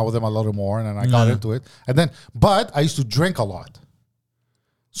started hanging out with them a little more, and then I got into it. And then, but I used to drink a lot.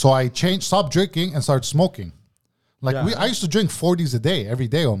 So I stopped drinking and started smoking. Like I used to drink 40s a day, every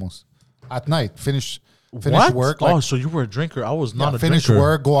day almost. At night, finish What? work. Oh, so you were a drinker. I was not a finish drinker.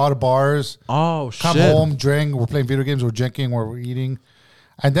 work, go out to bars. Oh, Come shit. home, drink. We're playing video games. We're drinking. We're eating,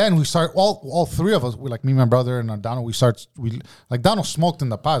 and then we start. All three of us, we like me, my brother, and Donald. We like Donald smoked in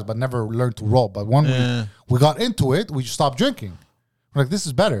the past, but never learned to roll. But when we got into it, we stopped drinking. We're like, this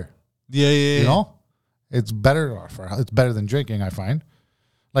is better. Yeah. You know, it's better. It's better than drinking. I find.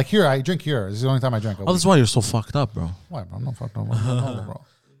 Like here, I drink here. This is the only time I drink. Oh, that's why you're so fucked up, bro. Why, bro? I'm not fucked up, bro.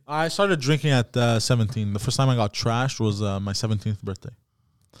 I started drinking at 17. The first time I got trashed was my 17th birthday.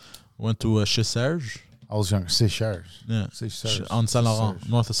 Went to Chez Serge. I was younger. C'est cher. Yeah. C'est cher. On Saint Laurent, Serge.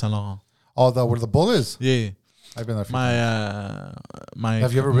 north of Saint Laurent. Oh, where the bull is? Yeah. I've been there. A few times.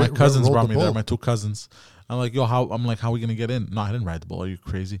 Have you ever my rode cousins the brought me there. bull? My 2 cousins. I'm like, how are we gonna get in? No, I didn't ride the bull. Are you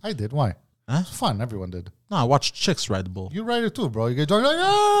crazy? I did. Why? Huh? It's fun. Everyone did. No, I watched chicks ride the bull. You ride it too, bro. You get drunk, you're like,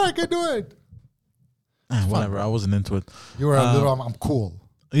 I can do it. Whatever. I wasn't into it. You were a little, I'm cool.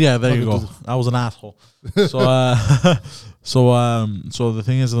 Yeah, there Let you me go. do I was an asshole. So the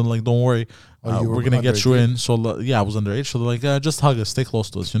thing is, like, don't worry, Oh, you were we're gonna get you underage. in. So yeah, I was underage. So they're like, just hug us, stay close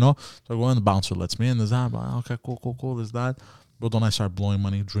to us, you know. So I go in, the bouncer lets me in. There's that. I'm like, okay, cool. There's that. But then I start blowing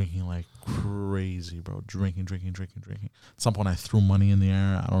money, drinking like crazy, bro. Drinking. At some point, I threw money in the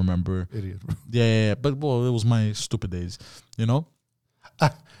air. I don't remember. Idiot. Yeah. But well, it was my stupid days, you know.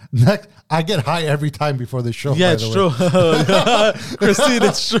 Next, I get high every time before the show. Yeah, by it's the true, way. Christine.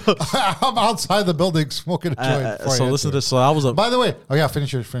 It's true. I'm outside the building smoking a joint. before I So get listen to to it. this. So that was By the way,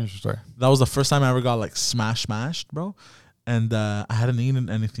 finish your story. That was the first time I ever got like smashed, bro. And I hadn't eaten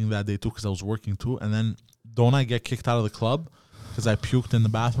anything that day too because I was working too. And then don't I get kicked out of the club because I puked in the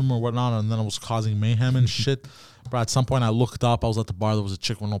bathroom or whatnot, and then I was causing mayhem and shit. Bro, at some point I looked up. I was at the bar. There was a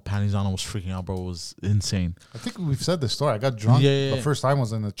chick with no panties on. I was freaking out, bro. It was insane. I think we've said this story. I got drunk. Yeah. The first time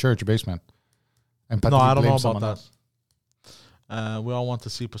was in the church basement. And No, I don't know blamed about someone that. else. We all want to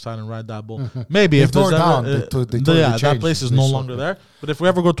see Poseidon ride that bull. Maybe They if there's tore down. ever, They tore yeah, the that change. place is They no sold longer it. there. But if we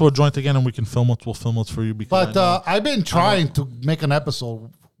ever go to a joint again and we can film it, we'll film it for you. Because But I've been trying to make an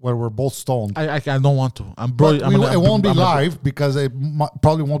episode where we're both stoned. I don't want to. But it won't be live because it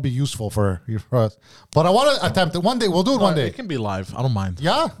probably won't be useful for us. But I want to attempt it one day. We'll do it one day. It can be live. I don't mind.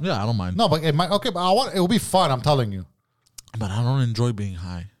 Yeah? Yeah, I don't mind. No, but it might. Okay, but it will be fun. I'm telling you. But I don't enjoy being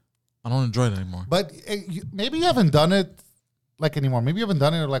high. I don't enjoy it anymore. But maybe you haven't done it like anymore. Maybe you haven't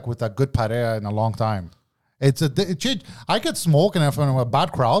done it like with a good pareja in a long time. I could smoke, and if I'm in a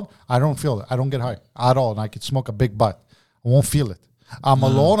bad crowd, I don't feel it. I don't get high at all, and I could smoke a big butt. I won't feel it. I'm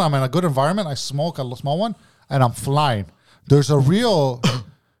alone. I'm in a good environment. I smoke a small one, and I'm flying. There's a real.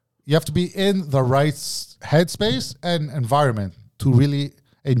 You have to be in the right headspace and environment to really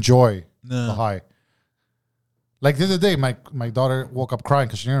enjoy the high. Like the other day, my daughter woke up crying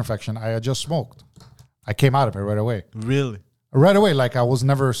because she had an ear infection. I had just smoked. I came out of it right away. Really? Right away, like I was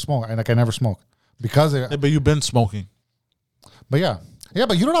never smoking. Like I never smoked. Because but you've been smoking. But yeah,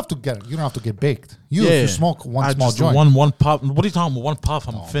 but you don't have to get it. You don't have to get baked. If you smoke one small joint. One puff. What are you talking about? One puff,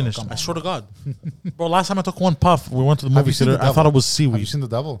 I'm finished. I swear to God. Bro, last time I took one puff, we went to the movie theater. I thought it was seaweed. Have you seen The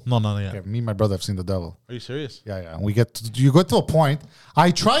Devil? No, yet. Okay, me and my brother have seen The Devil. Are you serious? Yeah. And you get to a point.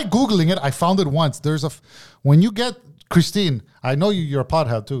 I tried Googling it. I found it once. When you get, Christine, I know you're a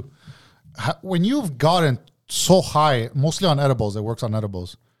pothead too. When you've gotten so high, mostly on edibles, it works on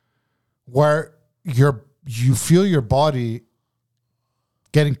edibles, where you feel your body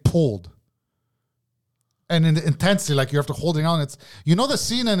getting pulled, and intensely, like you have to hold it on. It's the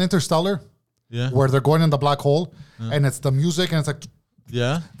scene in Interstellar, where they're going in the black hole, and it's the music, and it's like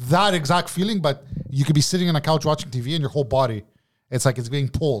that exact feeling. But you could be sitting on a couch watching TV, and your whole body, it's like it's being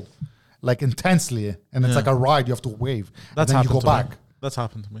pulled, like intensely, and it's like a ride. You have to wave. That's and then you happened go to back. me. That's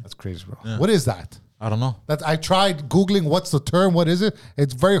happened to me. That's crazy, bro. Yeah. What is that? I don't know. That I tried Googling what's the term, what is it?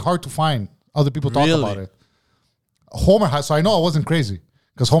 It's very hard to find other people talk about it. Homer has, so I know I wasn't crazy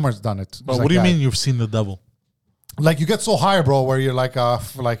because Homer's done it. But what do you mean you've seen The Devil? Like you get so high, bro, where you're like, I'm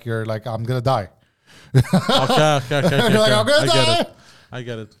gonna die. Okay. You're like, I'm gonna die. I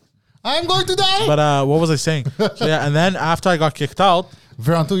get it. I'm going to die. But what was I saying? So and then after I got kicked out,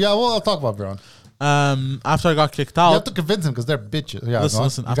 Veron too. Yeah, well, I'll talk about Veron. After I got kicked out, you have to convince him because they're bitches. Yeah,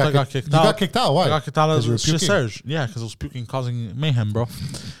 listen. After I got kicked out, you got kicked out. Why? I got kicked out of Serge. Yeah, because I was puking, causing mayhem, bro.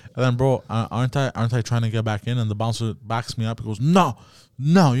 And then, bro, aren't I trying to get back in? And the bouncer backs me up. He goes, "No,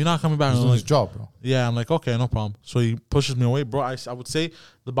 you're not coming back." He's doing his job, bro. Yeah, I'm like, okay, no problem. So he pushes me away, bro. I would say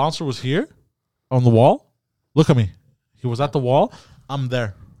the bouncer was here, on the wall. Look at me. He was at the wall. I'm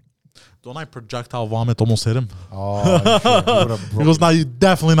there. Don't I projectile vomit almost hit him? Oh, he goes, "No, you're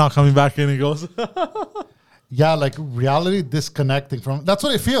definitely not coming back in." He goes, yeah, like reality disconnecting from. That's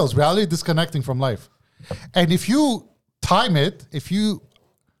what it feels. Reality disconnecting from life. And if you time it, if you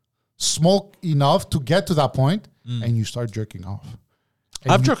smoke enough to get to that point, and you start jerking off,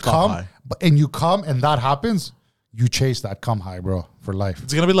 I've jerked off high. And you come, and that happens. You chase that come high, bro, for life.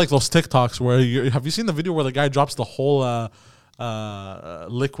 It's gonna be like those TikToks where have you seen the video where the guy drops the whole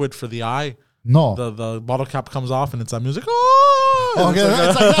liquid for the eye? No, the bottle cap comes off and it's that music. Oh, okay,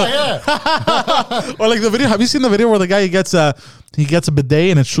 it's like that, yeah. Or like the video. Have you seen the video where the guy he gets a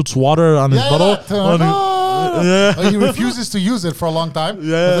bidet and it shoots water on his bottle? Yeah. He refuses to use it for a long time.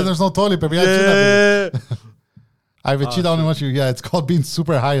 Yeah, then there's no toilet paper. I've cheated on much. Yeah, it's called being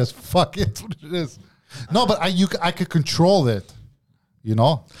super high as fuck. It's what it is. No, but I could control it. You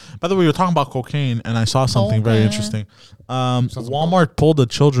know. By the way, you're talking about cocaine, and I saw something very interesting. Walmart pulled a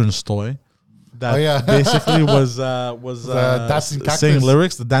children's toy that basically was dancing cactus. Saying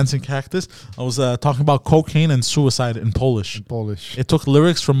lyrics, the dancing cactus. I was talking about cocaine and suicide in Polish. It took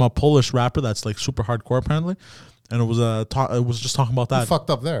lyrics from a Polish rapper that's like super hardcore apparently, and it was just talking about that. You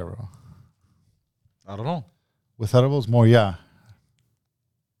fucked up there, bro. I don't know. With edibles, more, yeah.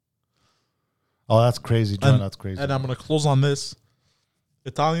 Oh, that's crazy, John. That's crazy. And I'm gonna close on this.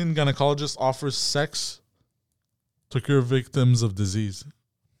 Italian gynecologist offers sex to cure victims of disease.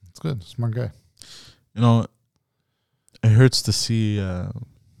 It's good. Smart guy. You know, it hurts to see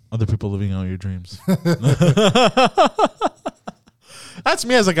other people living out your dreams. That's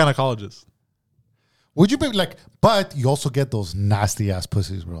me as a gynecologist. Would you be like, but you also get those nasty ass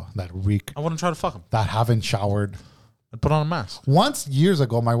pussies, bro, that reek. I wouldn't try to fuck them. That haven't showered. I'd put on a mask. Once, years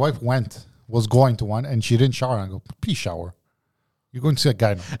ago, my wife was going to one, and she didn't shower. I go, please shower. You're going to see a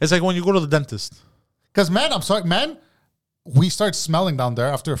guy now. It's like when you go to the dentist. Because, man, we start smelling down there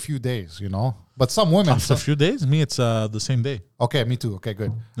after a few days, you know? But some women... After a few days? Me, it's the same day. Okay, me too. Okay,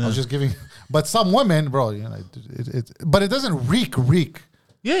 good. Yeah. I was just giving... But some women, bro, you know, but it doesn't reek.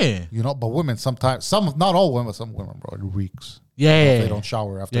 Yeah. You know, but women sometimes... Not all women, but some women, bro, it reeks. Yeah. If they don't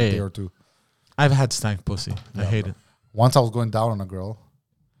shower after a day or two. I've had stank pussy. I hate it. Once I was going down on a girl.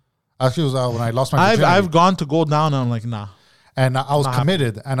 Actually, it was when I lost my virginity. I've gone to go down and I'm like, nah. And I was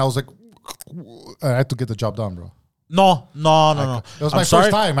committed, and I was like, I had to get the job done, bro. No. It was my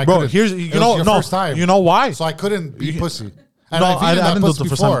first time. Bro, here's, you know, no, first time. You know why? So I couldn't be pussy. And No, I've I eaten that didn't do it pussy the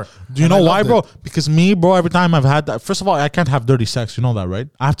first time. before, Do you and know I why, loved bro? it. Because me, bro, every time I've had that, first of all, I can't have dirty sex. You know that, right?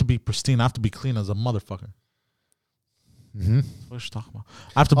 I have to be pristine. I have to be clean as a motherfucker. Mm-hmm. What are you talking about?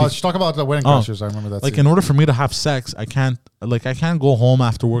 I have to be Oh, let's talk about the wedding Oh. crashers. I remember that. like scene. in order for me to have sex, I can't go home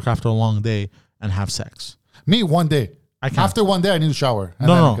after work after a long day and have sex. Me, one day. I can't. After one day, I need to shower. And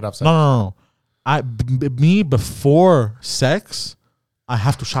No, then no, I could no, have sex. no. Me before sex, I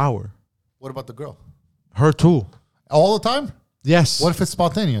have to shower. What about the girl? Her too. All the time? Yes. What if it's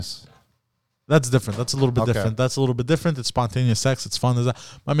spontaneous? That's different. That's a little bit Okay. different. That's a little bit different. It's spontaneous sex. It's fun. Is that?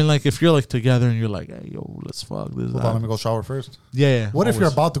 I mean, like if you're like together and you're like, hey, yo, let's fuck this. Hold on, That. let me go shower first. Yeah. What if you're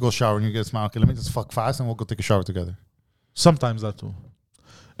always. about to go shower and you get a smile? Okay, let me just fuck fast and we'll go take a shower together. Sometimes that too.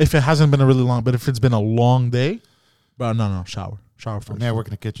 If it hasn't been a really long, but if it's been a long day, but no, shower first. Me, I work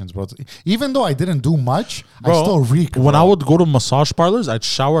in the kitchens, bro. Even though I didn't do much, Bro, I still reek. When bro. I would go to massage parlors, I'd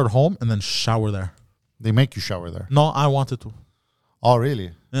shower at home and then shower there. They make you shower there. No, I wanted to. Oh,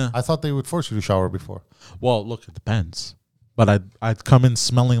 really? Yeah. I thought they would force you to shower before. Well, look, it depends. But I'd come in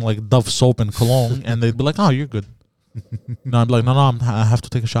smelling like Dove soap and cologne, and they'd be like, "Oh, you're good." No, I'd be like, "No, I have to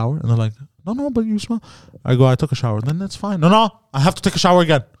take a shower," and they're like, "No, but you smell." I took a shower, then that's fine. No, I have to take a shower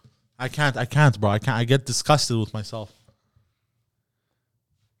again. I can't, bro. I can't. I get disgusted with myself.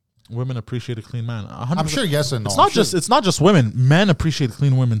 Women appreciate a clean man. 100%. I'm sure yes and no. It's not just women. Men appreciate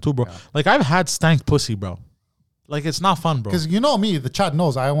clean women too, bro. Yeah. Like I've had stank pussy, bro. Like it's not fun, bro. Because you know me, the chat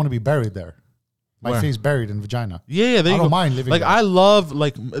knows I want to be buried there. My Where? face buried in vagina. Yeah, there I you don't go. mind living Like there. I love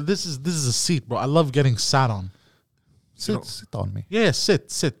this is a seat, bro. I love getting sat on. Sit on me. Yeah, sit,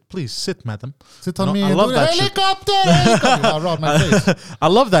 please sit, madam. Sit on No, me. I and love do that the shit. helicopter. Around my face. I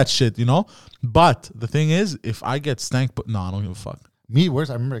love that shit, you know. But the thing is, if I get stank, but no, I don't give a fuck. Me, worse.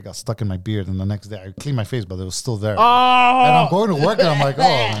 I remember it got stuck in my beard, and the next day I cleaned my face, but it was still there. Oh, And I'm going to work, and I'm like,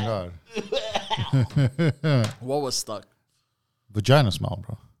 oh my god, what was stuck? vagina smell,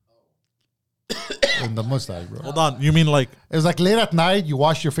 bro. In the mustache, bro. Hold on, you mean like? It was like late at night. You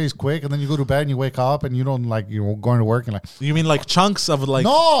wash your face quick, and then you go to bed, and you wake up, and you don't like you're going to work, and like You mean like chunks of like? No,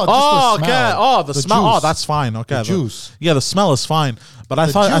 just oh, the okay. smell. Oh, the The smell. Oh, juice. that's fine. Okay, The juice. Yeah, the smell is fine. But I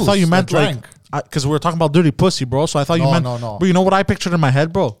The thought juice, you the meant like drink. because we were talking about dirty pussy, bro. So I thought you No, meant. no. But you know what I pictured in my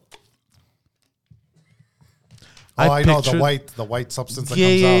head, bro? I know pictured- the white substance that Yeah,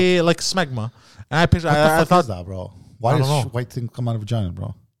 comes yeah, out. yeah, like smegma. And I pictured. What the I fuck thought is that, bro? Why I does don't know. white thing come out of vagina,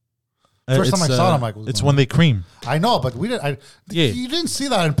 bro? First time I it's, saw it, I'm like, what's it's going when on? they cream. I know, but we didn't. Yeah. You didn't see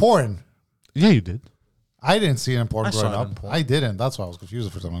that in porn. Yeah, you did. I didn't see it in porn I growing saw it in up. porn. I didn't. That's why I was confused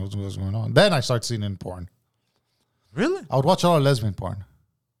the first time. What was going on? Then I started seeing it in porn. Really? I would watch a lot of lesbian porn.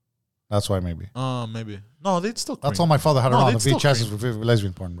 That's why maybe. Maybe. No, they'd still. Cream. That's all my father had No, around they'd the still VHS with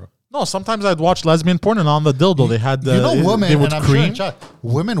lesbian porn, bro. No, sometimes I'd watch lesbian porn, and on the dildo they had. You know, women, They would and I'm sure in cream. chat,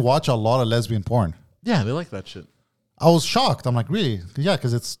 women watch a lot of lesbian porn. Yeah, they like that shit. I was shocked. I'm like, really? Yeah,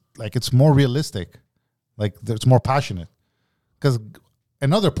 because it's more realistic. Like, it's more passionate. Because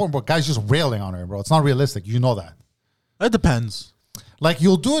another porn, bro, guys just railing on her, bro. It's not realistic. You know that. It depends. Like,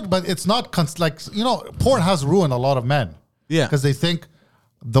 you'll do it, but it's not, porn has ruined a lot of men. Yeah. Because they think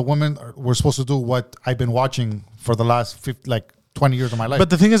the women were supposed to do what I've been watching for the last 20 years of my life. But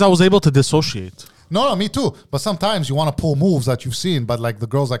the thing is, I was able to dissociate. No, me too. But sometimes you want to pull moves that you've seen, but like the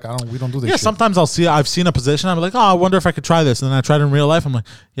girls, like, we don't do this Yeah, shit. sometimes I've seen a position, I'm like, oh, I wonder if I could try this. And then I tried it in real life. I'm like,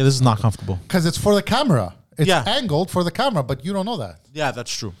 yeah, this is not comfortable. Because it's for the camera. It's Yeah. angled for the camera, but you don't know that. Yeah,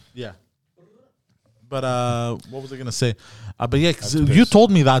 that's true. Yeah. But what was I gonna say? But yeah, 'cause That's you piss.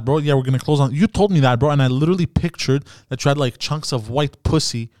 told me that, bro. Yeah, we're gonna close on. You told me that, bro, and I literally pictured that you had like chunks of white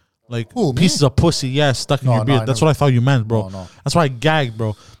pussy, like Who, me? pieces of pussy, yeah, stuck in No, your no, beard. I That's never- what I thought you meant, bro. No. That's why I gagged,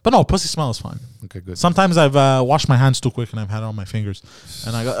 bro. But no, pussy smell is fine. Okay, good. Sometimes I've washed my hands too quick and I've had it on my fingers,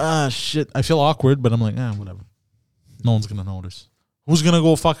 and I go, shit. I feel awkward, but I'm like, whatever. No one's gonna notice. Who's gonna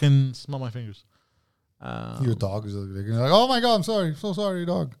go fucking smell my fingers? Your dog is like, oh my God, I'm sorry. So sorry,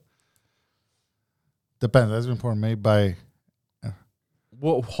 dog. Depends. That's been porn made by.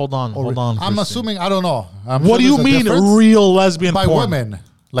 Whoa, hold on. I'm Christine. assuming, I don't know. I'm What do sure you there's a mean difference real lesbian by porn? women?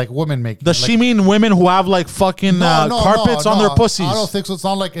 Like women make. Does like, she mean women who have like fucking carpets on their pussies I don't think so. It's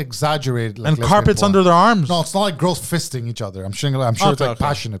not like exaggerated. Like and lesbian carpets porn. under their arms? No, it's not like girls fisting each other. I'm sure it's Okay, like okay.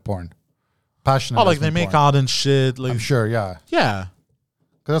 passionate porn. Passionate. Oh, like they lesbian make porn. out and shit. Like I'm sure, yeah. yeah.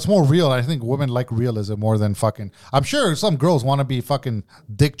 Because that's more real. I think women like realism more than fucking. I'm sure some girls want to be fucking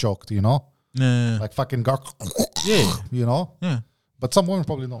dick choked, you know? Nah. Like fucking Yeah. you know? Yeah. But some women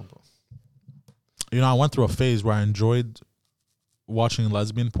probably don't, bro. You know, I went through a phase where I enjoyed watching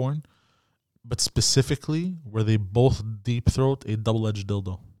lesbian porn, but specifically where they both deep throat a double-edged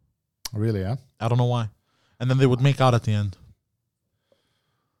dildo. Really, yeah? I don't know why. And then they would make out at the end.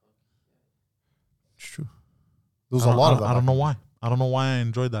 It's true. There's a lot of them. I don't know why. I don't know why I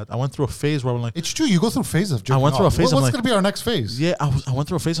enjoyed that. I went through a phase where I'm like, It's true. You go through phases of jerking went through off. a phase, I'm What's like- going to be our next phase? yeah, I went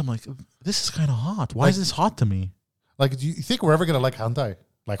through a phase. I'm like, this is kind of hot. Why is this hot to me? Like, do you think we're ever going to like hentai?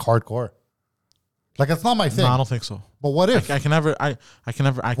 Like hardcore? Like, it's not my thing. No, I don't think so. But what if? I can never. I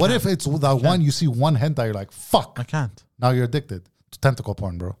What can't. if it's that one, you see one hentai, you're like, fuck. I can't. Now you're addicted to tentacle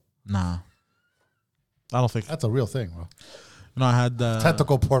porn, bro. Nah. I don't think. That's a real thing, bro. You know, I had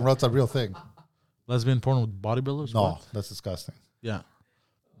Tentacle porn, bro. That's a real thing. lesbian porn with bodybuilders. No, What? that's disgusting. Yeah.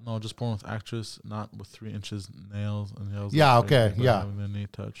 No, just porn with actress, not with 3 inches nails and nails. Yeah, that okay, big, but yeah. having their knee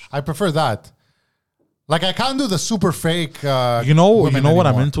touch. I prefer that. Like, I can't do the super fake. You know what women I'm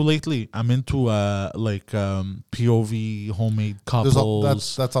anymore. into lately? I'm into POV homemade There's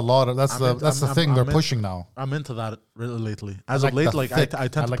couples. that's a lot of that's the thing they're pushing now. I'm into that really lately. As I of late, the like thick- I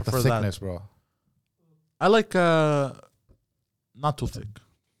tend to like the prefer that. thickness, bro. I like not too thick.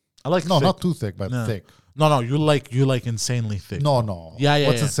 I like No, thick. not too thick, but Yeah. thick. No, you like insanely thick. No. Yeah,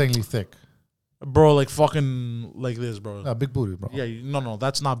 What's yeah. insanely thick? Bro, like fucking like this, bro. Big booty, bro. Yeah, no,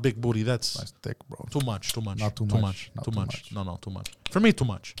 that's not big booty. That's That's thick, bro. too much. Not too Too much, much. not Too too much. much. No, too much. For me, too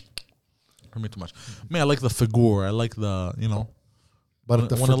much. Man, I like the figure. I like the, But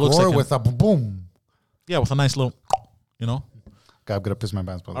the when it looks figure like with a boom. yeah, with a nice little, Okay, I'm gonna piss my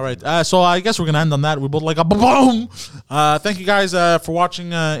pants. All right. So I guess we're gonna end on that. We both like a boom. Thank you guys for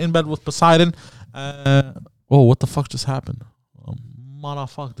watching In Bed with Poseidon. What the fuck just happened?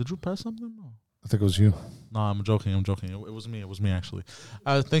 Motherfucker, did you press something? No. I think it was you. No, I'm joking. It was me. It was me, actually.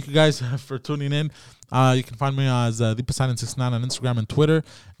 Thank you guys for tuning in. You can find me as the Poseidon69 on Instagram and Twitter.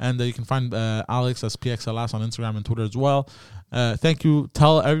 And you can find Alex as PXLS on Instagram and Twitter as well. Thank you.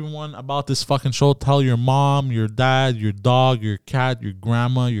 Tell everyone about this fucking show. Tell your mom, your dad, your dog, your cat, your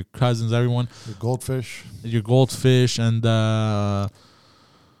grandma, your cousins, everyone. Your goldfish. Your goldfish. And I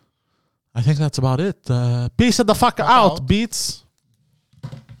think that's about it. Peace the fuck out, Beats.